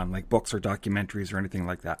working on, like books or documentaries or anything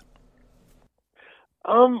like that?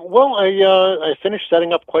 Well, I finished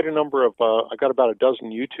setting up quite a number of, I got about a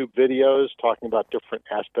dozen YouTube videos talking about different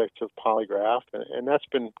aspects of polygraph, and that's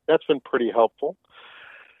been pretty helpful.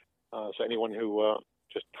 So anyone who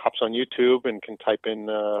just hops on YouTube and can type in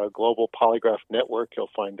Global Polygraph Network, you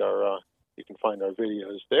can find our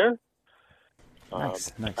videos there.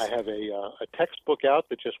 Nice. I have a textbook out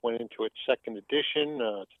that just went into its second edition.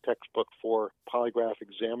 It's a textbook for polygraph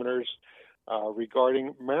examiners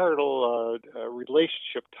regarding marital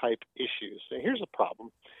relationship type issues. And here's the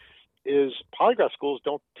problem: is polygraph schools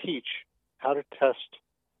don't teach how to test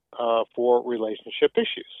for relationship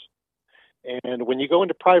issues. And when you go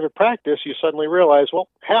into private practice, you suddenly realize, well,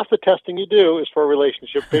 half the testing you do is for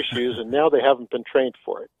relationship issues, and now they haven't been trained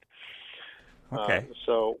for it. Okay.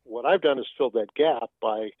 So what I've done is filled that gap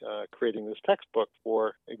by creating this textbook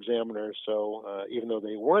for examiners. So even though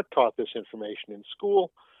they weren't taught this information in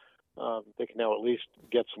school, they can now at least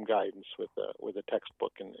get some guidance with a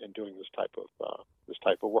textbook and doing this type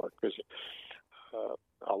of work. Because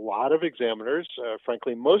a lot of examiners,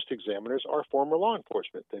 frankly, most examiners are former law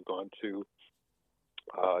enforcement. They've gone to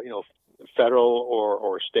federal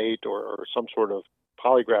or state or some sort of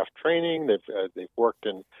polygraph training. They've worked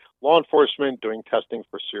in law enforcement doing testing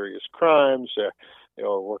for serious crimes,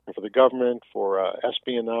 working for the government for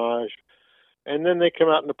espionage, and then they come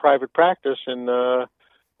out into private practice and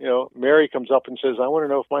Mary comes up and says, "I want to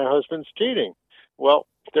know if my husband's cheating." Well,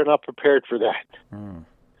 they're not prepared for that, and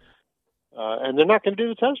they're not going to do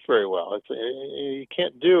the test very well. You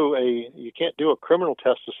can't do a criminal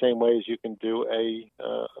test the same way as you can do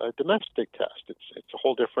a domestic test. It's a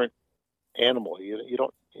whole different animal. You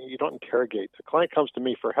don't interrogate. The client comes to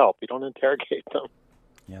me for help. You don't interrogate them.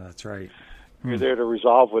 Yeah, that's right. You're there to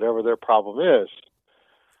resolve whatever their problem is,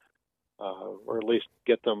 or at least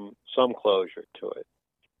get them some closure to it.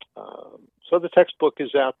 So the textbook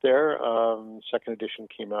is out there. Second edition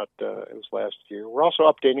came out, it was last year. We're also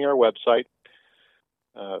updating our website,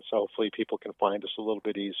 so hopefully people can find us a little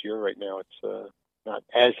bit easier. Right now it's not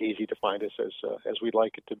as easy to find us as we'd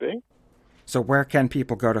like it to be. So where can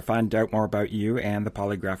people go to find out more about you and the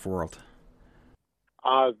polygraph world?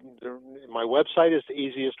 My website is the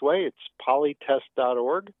easiest way. It's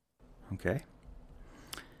polytest.org. Okay.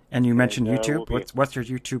 And you mentioned YouTube. What's your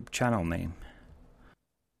YouTube channel name?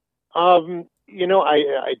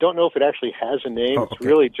 I don't know if it actually has a name. Oh, okay. It's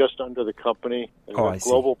really just under the company. I see.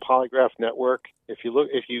 Global Polygraph Network. If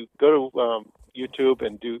you go to YouTube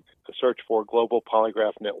and do a search for Global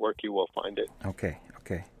Polygraph Network, you will find it. Okay.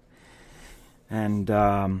 And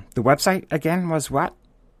the website again was what?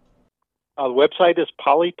 The website is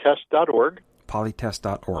polytest.org.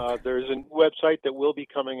 Polytest.org. There's a website that will be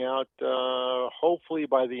coming out hopefully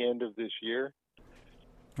by the end of this year.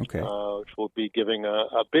 Okay. Which will be giving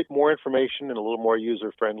a bit more information and a little more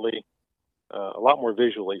user-friendly, a lot more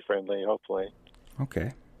visually friendly, hopefully.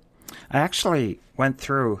 Okay. I actually went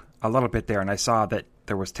through a little bit there, and I saw that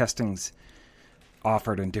there was testings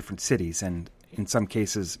offered in different cities, and in some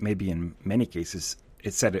cases, maybe in many cases,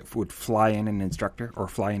 it said it would fly in an instructor or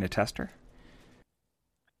fly in a tester?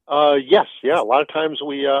 Yes, yeah. A lot of times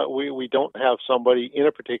we don't have somebody in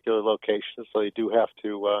a particular location, so they do have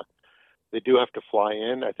to fly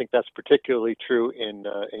in. I think that's particularly true in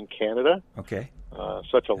Canada. Okay.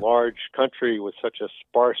 Such a large country with such a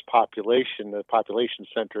sparse population, the population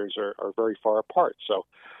centers are very far apart. So,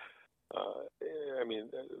 I mean,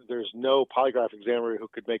 there's no polygraph examiner who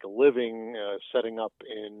could make a living setting up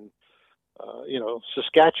in,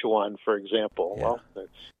 Saskatchewan, for example. Yeah. Well, that's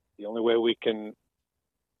the only way we can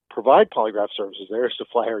provide polygraph services there is to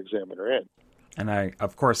fly our examiner in. And I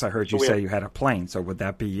heard you say you had a plane. So would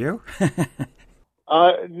that be you?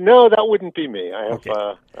 No, that wouldn't be me. I have.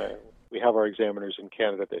 Okay. We have our examiners in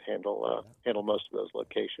Canada that handle most of those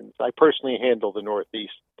locations. I personally handle the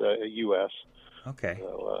Northeast U.S. Okay.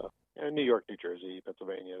 So, New York, New Jersey,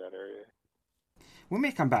 Pennsylvania, that area. We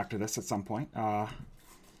may come back to this at some point.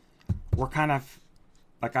 We're kind of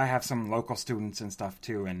like, I have some local students and stuff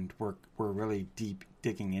too, and we're really deep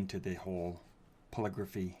digging into the whole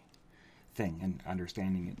polygraphy thing and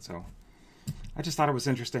understanding it. So I just thought it was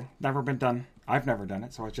interesting. Never been done. I've never done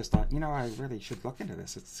it, so I just thought, I really should look into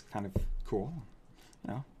this. It's kind of cool,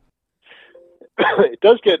 It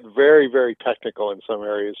does get very, very technical in some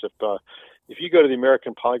areas. If you go to the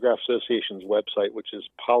American Polygraph Association's website, which is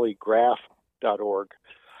polygraph.org,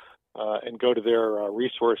 and go to their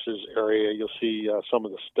resources area, you'll see some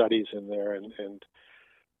of the studies in there. And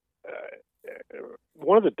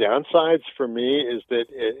one of the downsides for me is that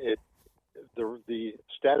the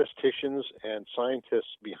statisticians and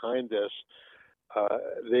scientists behind this,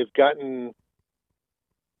 they've gotten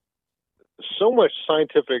so much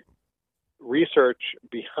scientific research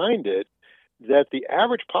behind it that the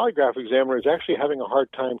average polygraph examiner is actually having a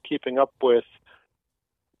hard time keeping up with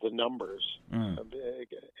the numbers.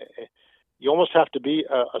 You almost have to be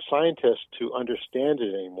a scientist to understand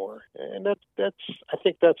it anymore, and I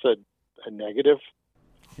think that's a negative.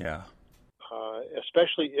 Yeah.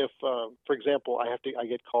 Especially if, for example, I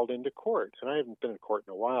get called into court, and I haven't been in court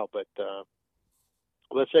in a while, but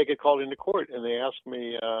let's say I get called into court and they ask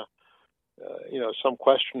me, some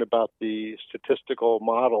question about the statistical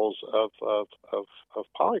models of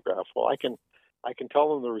polygraph. Well, I can tell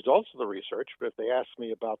them the results of the research, but if they ask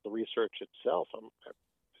me about the research itself,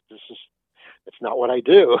 it's not what I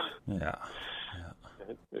do. Yeah.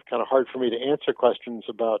 It's kind of hard for me to answer questions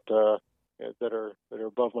about that are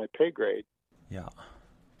above my pay grade. Yeah.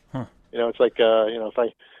 Huh. It's like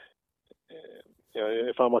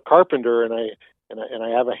if I'm a carpenter and I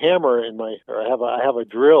have a hammer I have a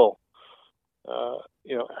drill.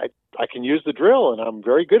 I can use the drill, and I'm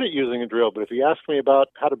very good at using a drill. But if you ask me about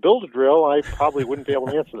how to build a drill, I probably wouldn't be able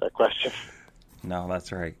to answer that question. No,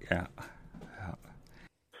 that's right. Yeah.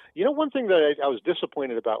 One thing that I was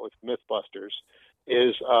disappointed about with MythBusters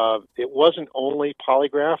is it wasn't only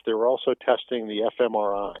polygraph; they were also testing the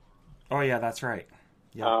fMRI. Oh yeah, that's right.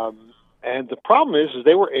 Yeah. And the problem is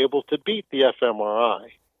they were able to beat the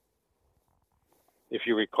fMRI, if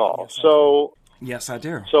you recall. Yes, I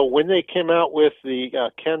do. So when they came out with the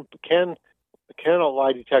can a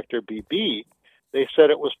lie detector be beat, they said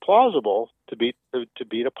it was plausible to beat a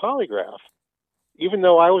polygraph. Even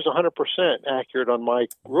though I was 100% accurate on my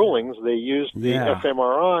rulings, they used the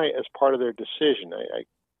fMRI as part of their decision.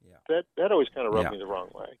 That always kind of rubbed me the wrong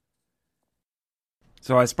way.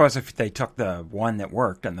 So I suppose if they took the one that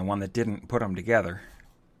worked and the one that didn't, put them together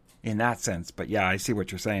in that sense. But yeah, I see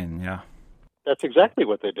what you're saying. Yeah. That's exactly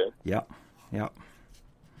what they did. Yep.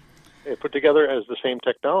 They put together as the same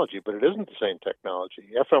technology, but it isn't the same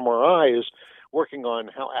technology. fMRI is working on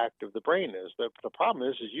how active the brain is. The problem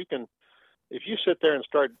is if you sit there and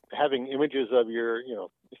start having images of your,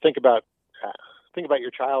 think about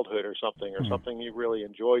your childhood or something, or something you really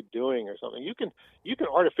enjoyed doing or something, you can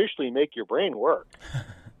artificially make your brain work.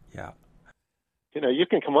 Yeah. You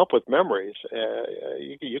can come up with memories.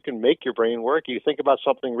 You can make your brain work. You think about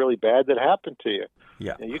something really bad that happened to you.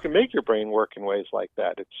 Yeah. And you can make your brain work in ways like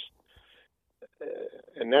that.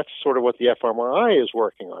 And that's sort of what the fMRI is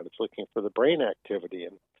working on. It's looking for the brain activity,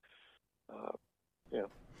 and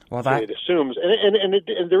well, that it assumes,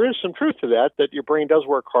 and there is some truth to that your brain does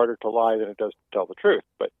work harder to lie than it does to tell the truth.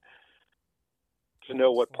 But to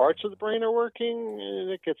know what parts of the brain are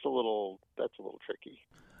working, that's a little tricky.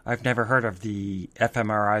 I've never heard of the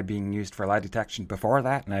fMRI being used for lie detection before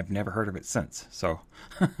that, and I've never heard of it since. So,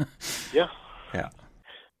 yeah.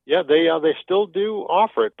 They still do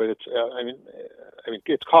offer it, but it's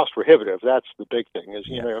it's cost prohibitive. That's the big thing. Is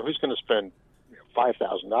who's going to spend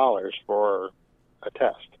 $5,000 for a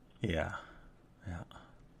test? Yeah.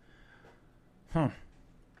 Well,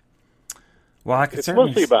 I could It's certainly...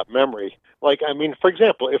 mostly about memory. Like, I mean, for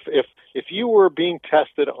example, if you were being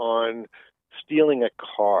tested on stealing a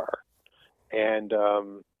car, and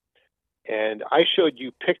I showed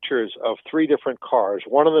you pictures of 3 different cars,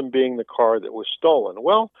 one of them being the car that was stolen,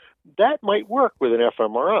 well, that might work with an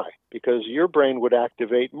fMRI because your brain would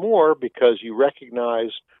activate more because you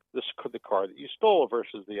recognize the car that you stole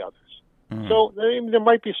versus the others. Mm. So there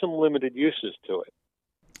might be some limited uses to it.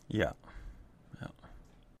 Yeah.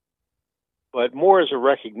 But more as a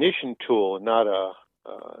recognition tool, and not a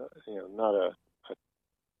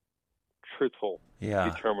truthful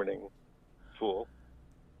determining tool.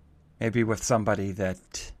 Maybe with somebody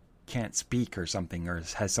that can't speak or something, or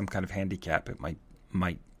has some kind of handicap, it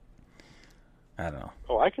might. I don't know.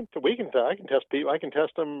 Oh, I can test people. I can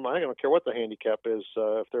test them. I don't care what the handicap is.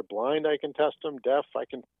 If they're blind, I can test them. Deaf, I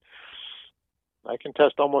can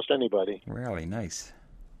test almost anybody. Really nice.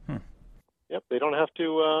 Yep, they don't have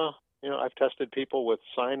to. I've tested people with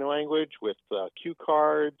sign language, with cue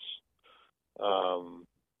cards,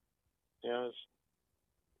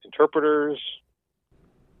 interpreters.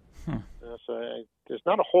 So there's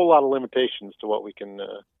not a whole lot of limitations to what we can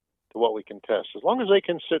test. As long as they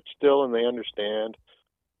can sit still and they understand,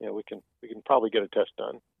 we can probably get a test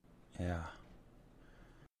done. Yeah.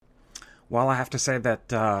 Well, I have to say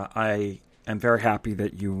that I am very happy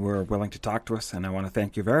that you were willing to talk to us, and I want to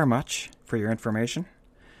thank you very much for your information.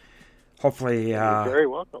 Hopefully, you're very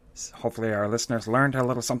welcome. Hopefully, our listeners learned a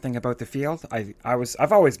little something about the field.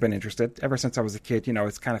 I've always been interested ever since I was a kid.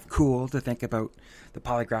 It's kind of cool to think about the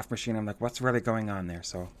polygraph machine. I'm like, what's really going on there?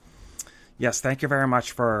 So, yes, thank you very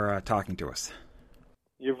much for talking to us.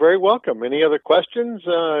 You're very welcome. Any other questions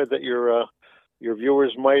that your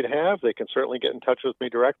viewers might have, they can certainly get in touch with me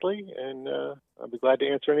directly, and I'll be glad to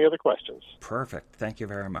answer any other questions. Perfect. Thank you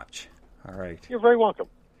very much. All right. You're very welcome.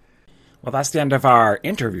 Well, that's the end of our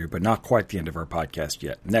interview, but not quite the end of our podcast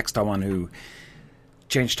yet. Next, I want to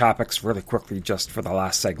change topics really quickly just for the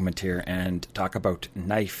last segment here and talk about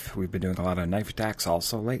knife. We've been doing a lot of knife attacks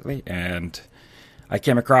also lately, and I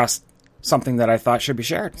came across something that I thought should be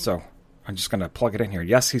shared, so I'm just going to plug it in here.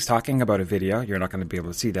 Yes, he's talking about a video. You're not going to be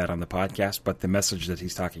able to see that on the podcast, but the message that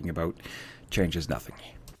he's talking about changes nothing.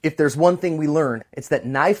 If there's one thing we learned, it's that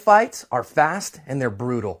knife fights are fast and they're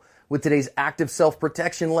brutal. With today's active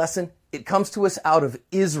self-protection lesson, it comes to us out of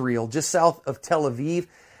Israel, just south of Tel Aviv,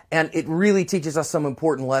 and it really teaches us some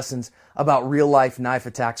important lessons about real-life knife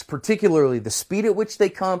attacks, particularly the speed at which they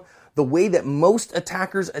come, the way that most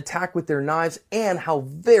attackers attack with their knives, and how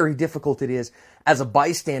very difficult it is as a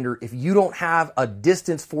bystander if you don't have a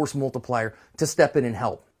distance force multiplier to step in and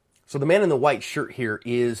help. So the man in the white shirt here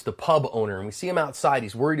is the pub owner, and we see him outside.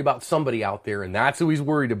 He's worried about somebody out there, and that's who he's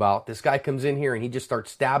worried about. This guy comes in here, and he just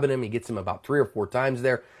starts stabbing him. He gets him about 3 or 4 times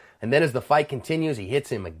there. And then as the fight continues, he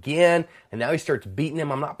hits him again, and now he starts beating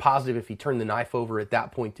him. I'm not positive if he turned the knife over at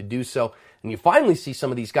that point to do so. And you finally see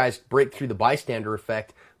some of these guys break through the bystander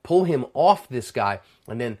effect, pull him off this guy,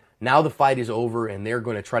 and then now the fight is over, and they're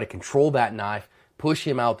going to try to control that knife, push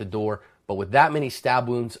him out the door. But with that many stab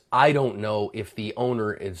wounds, I don't know if the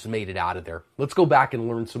owner has made it out of there. Let's go back and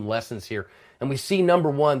learn some lessons here. And we see,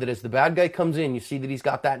 number one, that as the bad guy comes in, you see that he's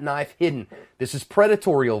got that knife hidden. This is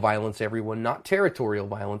predatorial violence, everyone, not territorial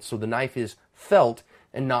violence. So the knife is felt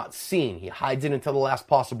and not seen. He hides it until the last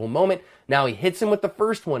possible moment. Now he hits him with the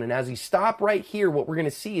first one. And as he stops right here, what we're going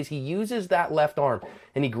to see is he uses that left arm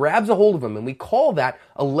and he grabs a hold of him. And we call that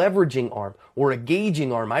a leveraging arm or a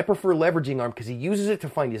gauging arm. I prefer leveraging arm because he uses it to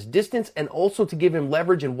find his distance and also to give him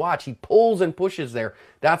leverage. And watch, he pulls and pushes there.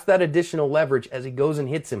 That's that additional leverage as he goes and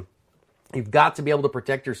hits him. You've got to be able to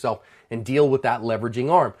protect yourself and deal with that leveraging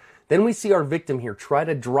arm. Then we see our victim here try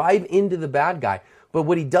to drive into the bad guy. But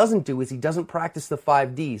what he doesn't do is he doesn't practice the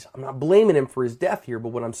 5 Ds. I'm not blaming him for his death here,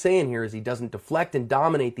 but what I'm saying here is he doesn't deflect and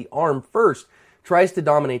dominate the arm first. Tries to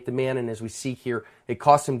dominate the man, and as we see here, it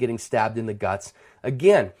costs him getting stabbed in the guts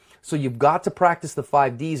again. So you've got to practice the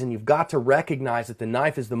 5 Ds, and you've got to recognize that the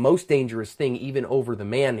knife is the most dangerous thing, even over the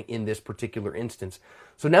man in this particular instance.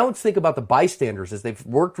 So now let's think about the bystanders, as they've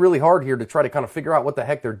worked really hard here to try to kind of figure out what the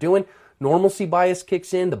heck they're doing. Normalcy bias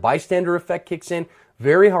kicks in, the bystander effect kicks in.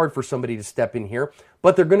 Very hard for somebody to step in here,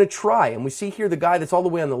 but they're going to try. And we see here the guy that's all the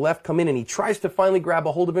way on the left come in, and he tries to finally grab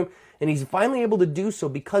a hold of him, and he's finally able to do so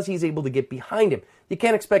because he's able to get behind him. You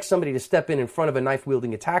can't expect somebody to step in front of a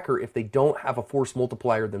knife-wielding attacker if they don't have a force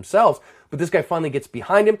multiplier themselves, but this guy finally gets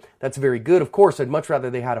behind him. That's very good. Of course, I'd much rather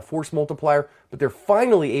they had a force multiplier, but they're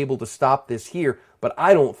finally able to stop this here, but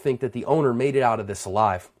I don't think that the owner made it out of this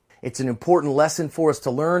alive. It's an important lesson for us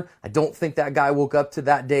to learn. I don't think that guy woke up to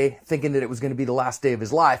that day thinking that it was going to be the last day of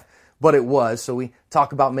his life, but it was. So we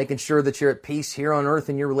talk about making sure that you're at peace here on earth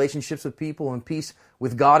in your relationships with people and peace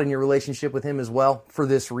with God in your relationship with Him as well for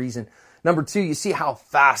this reason. Number 2, you see how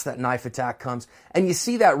fast that knife attack comes. And you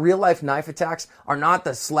see that real life knife attacks are not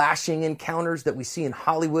the slashing encounters that we see in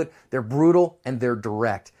Hollywood. They're brutal and they're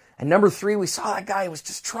direct. And number 3, we saw that guy was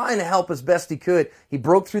just trying to help as best he could. He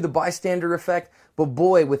broke through the bystander effect, but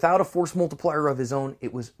boy, without a force multiplier of his own,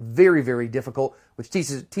 it was very, very difficult, which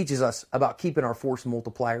teaches us about keeping our force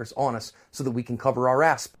multipliers on us so that we can cover our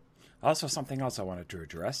ass. Also, something else I wanted to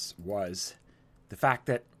address was the fact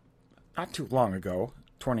that not too long ago,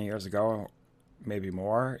 20 years ago, maybe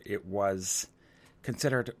more, it was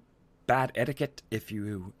considered bad etiquette if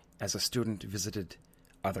you, as a student, visited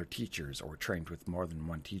other teachers or trained with more than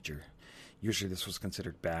one teacher. Usually this was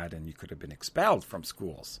considered bad and you could have been expelled from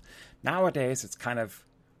schools. Nowadays, it's kind of,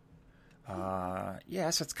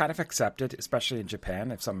 it's kind of accepted, especially in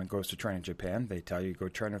Japan. If someone goes to train in Japan, they tell you go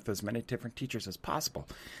train with as many different teachers as possible.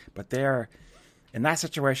 But in that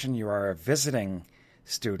situation, you are a visiting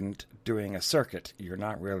student doing a circuit. You're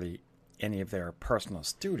not really any of their personal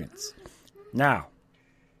students. Now,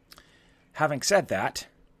 having said that,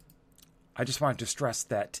 I just wanted to stress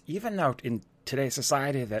that even though in today's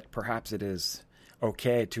society that perhaps it is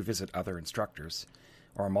okay to visit other instructors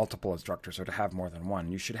or multiple instructors or to have more than one,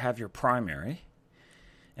 you should have your primary.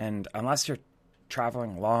 And unless you're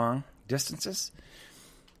traveling long distances,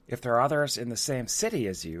 if there are others in the same city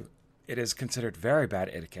as you, it is considered very bad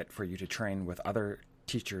etiquette for you to train with other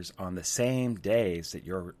teachers on the same days that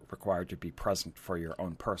you're required to be present for your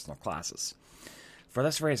own personal classes. For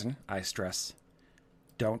this reason, I stress,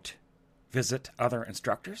 don't visit other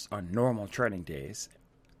instructors on normal training days.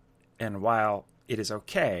 And while it is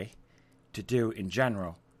okay to do in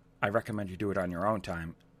general, I recommend you do it on your own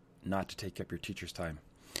time, not to take up your teacher's time.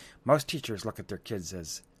 Most teachers look at their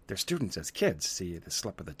students as kids. See the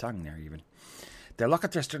slip of the tongue there even. They look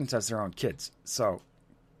at their students as their own kids. So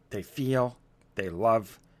they feel, they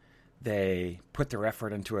love, they put their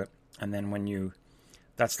effort into it. And then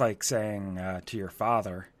that's like saying to your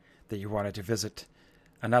father that you wanted to visit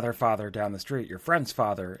another father down the street, your friend's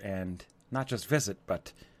father, and not just visit,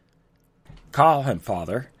 but call him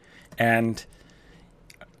father and,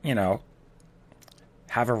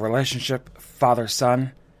 have a relationship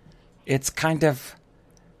father-son. It's kind of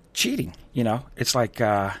cheating, It's like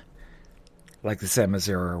the same as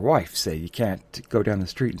your wife. Say you can't go down the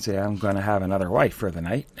street and say, I'm going to have another wife for the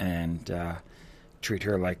night and treat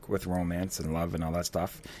her like with romance and love and all that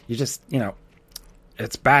stuff. You just,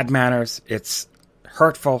 it's bad manners. It's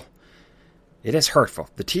hurtful. It is hurtful.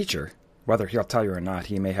 The teacher, whether he'll tell you or not,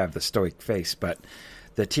 he may have the stoic face, but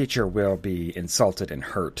the teacher will be insulted and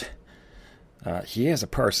hurt. He is a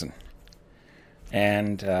person.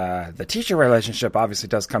 And the teacher relationship obviously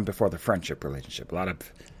does come before the friendship relationship.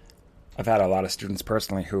 I've had a lot of students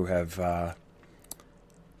personally who have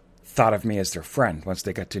thought of me as their friend once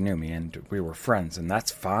they got to know me, and we were friends, and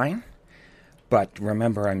that's fine. But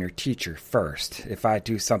remember, I'm your teacher first. If I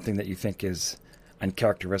do something that you think is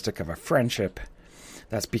uncharacteristic of a friendship,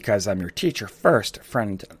 that's because I'm your teacher first,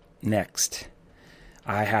 friend next.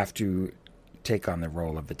 I have to take on the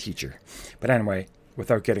role of the teacher. But anyway,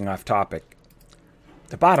 without getting off topic,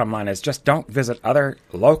 the bottom line is just don't visit other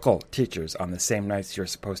local teachers on the same nights you're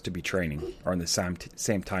supposed to be training or in the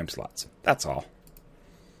same time slots. That's all.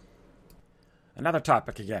 Another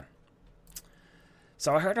topic again.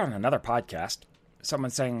 So I heard on another podcast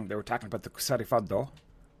someone saying they were talking about the Kusari Fado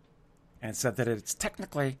and said that it's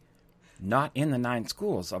technically not in the 9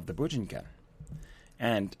 schools of the Bujinkan.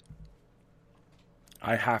 And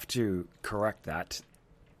I have to correct that.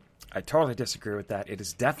 I totally disagree with that. It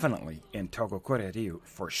is definitely in Togokure Ryu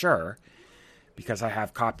for sure, because I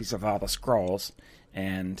have copies of all the scrolls,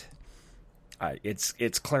 and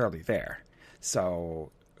it's clearly there.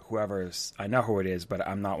 So I know who it is, but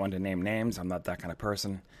I'm not one to name names. I'm not that kind of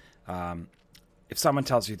person. If someone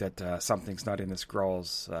tells you that something's not in the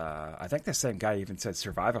scrolls, I think the same guy even said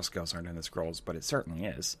survival skills aren't in the scrolls, but it certainly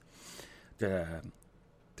is.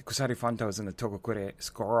 The Kusari Fando is in the Togokure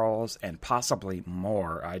scrolls and possibly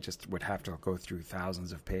more. I just would have to go through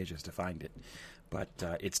thousands of pages to find it. But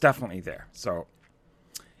it's definitely there. So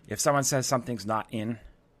if someone says something's not in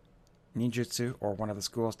ninjutsu or one of the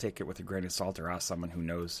schools, take it with a grain of salt or ask someone who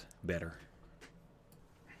knows better.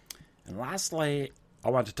 And lastly, I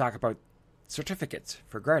want to talk about certificates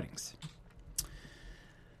for gradings.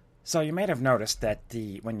 So you may have noticed that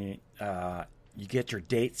when you get your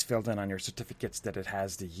dates filled in on your certificates, that it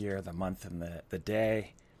has the year, the month, and the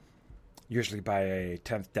day, usually by a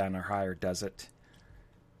 10th dan or higher does it,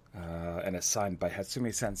 and it's signed by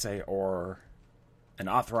Hatsumi Sensei or an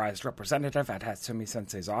authorized representative at Hatsumi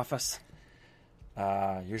Sensei's office.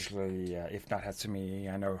 Usually, if not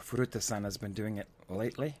Hatsumi, I know Furuta-san has been doing it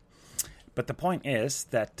lately. But the point is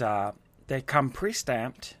that they come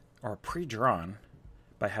pre-stamped or pre-drawn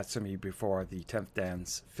by Hatsumi before the 10th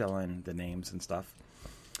dans fill in the names and stuff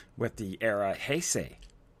with the era Heisei.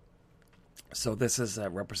 So this is a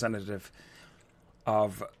representative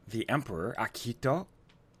of the Emperor Akihito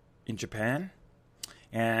in Japan.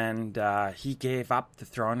 And he gave up the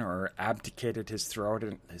throne or abdicated his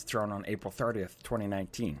throne on April 30th,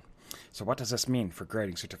 2019. So what does this mean for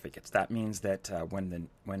grading certificates? That means that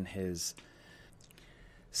when his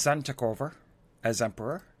son took over as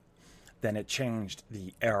emperor, then it changed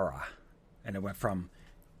the era. And it went from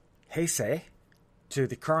Heisei to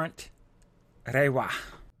the current Reiwa.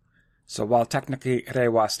 So while technically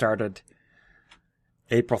Reiwa started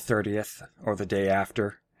April 30th or the day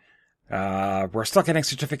after, we're still getting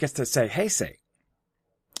certificates that say Heisei.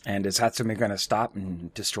 And is Hatsumi going to stop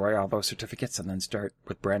and destroy all those certificates and then start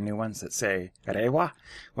with brand new ones that say Reiwa?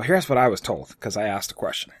 Well, here's what I was told, because I asked a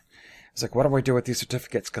question. It's like, what do I do with these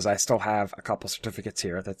certificates? Because I still have a couple certificates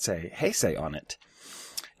here that say Heisei on it.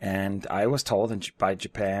 And I was told by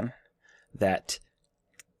Japan that,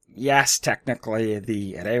 yes, technically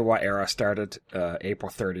the Reiwa era started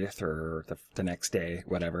April 30th or the next day,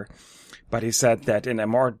 whatever. But he said that in a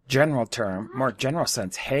more general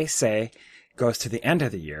sense, Heisei goes to the end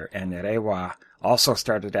of the year, and Reiwa also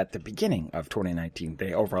started at the beginning of 2019.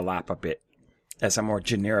 They overlap a bit as a more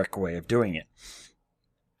generic way of doing it.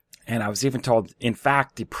 And I was even told, in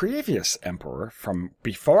fact, the previous emperor from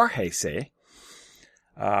before Heisei,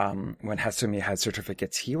 when Hatsumi had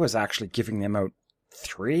certificates, he was actually giving them out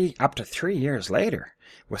up to 3 years later,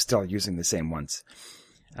 was still using the same ones.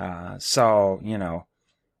 So,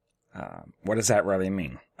 what does that really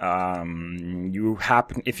mean?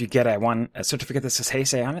 If you get a certificate that says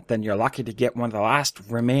Heisei on it, then you're lucky to get one of the last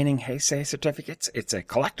remaining Heisei certificates. It's a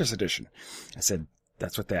collector's edition. I said,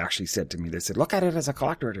 that's what they actually said to me. They said, look at it as a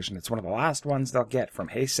collector edition. It's one of the last ones they'll get from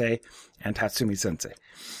Heisei and Hatsumi Sensei.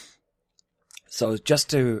 So just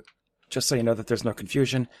so you know that there's no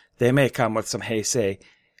confusion, they may come with some Heisei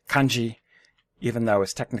kanji, even though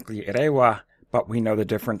it's technically Reiwa, but we know the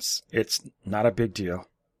difference. It's not a big deal.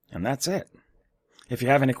 And that's it. If you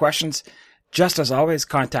have any questions, just as always,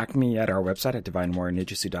 contact me at our website at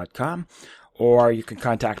divinewarriornijutsu.com, or you can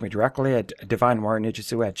contact me directly at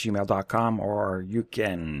divinewarriornijutsu@gmail.com, or you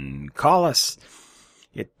can call us.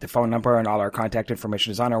 The phone number and all our contact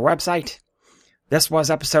information is on our website. This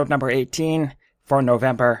was episode number 18 for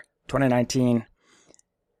November 2019.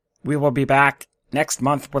 We will be back next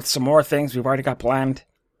month with some more things we've already got planned,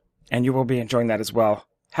 and you will be enjoying that as well.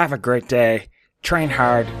 Have a great day. Train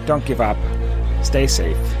hard. Don't give up. Stay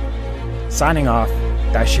safe. Signing off,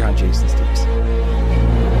 Daishihan Jason Steve.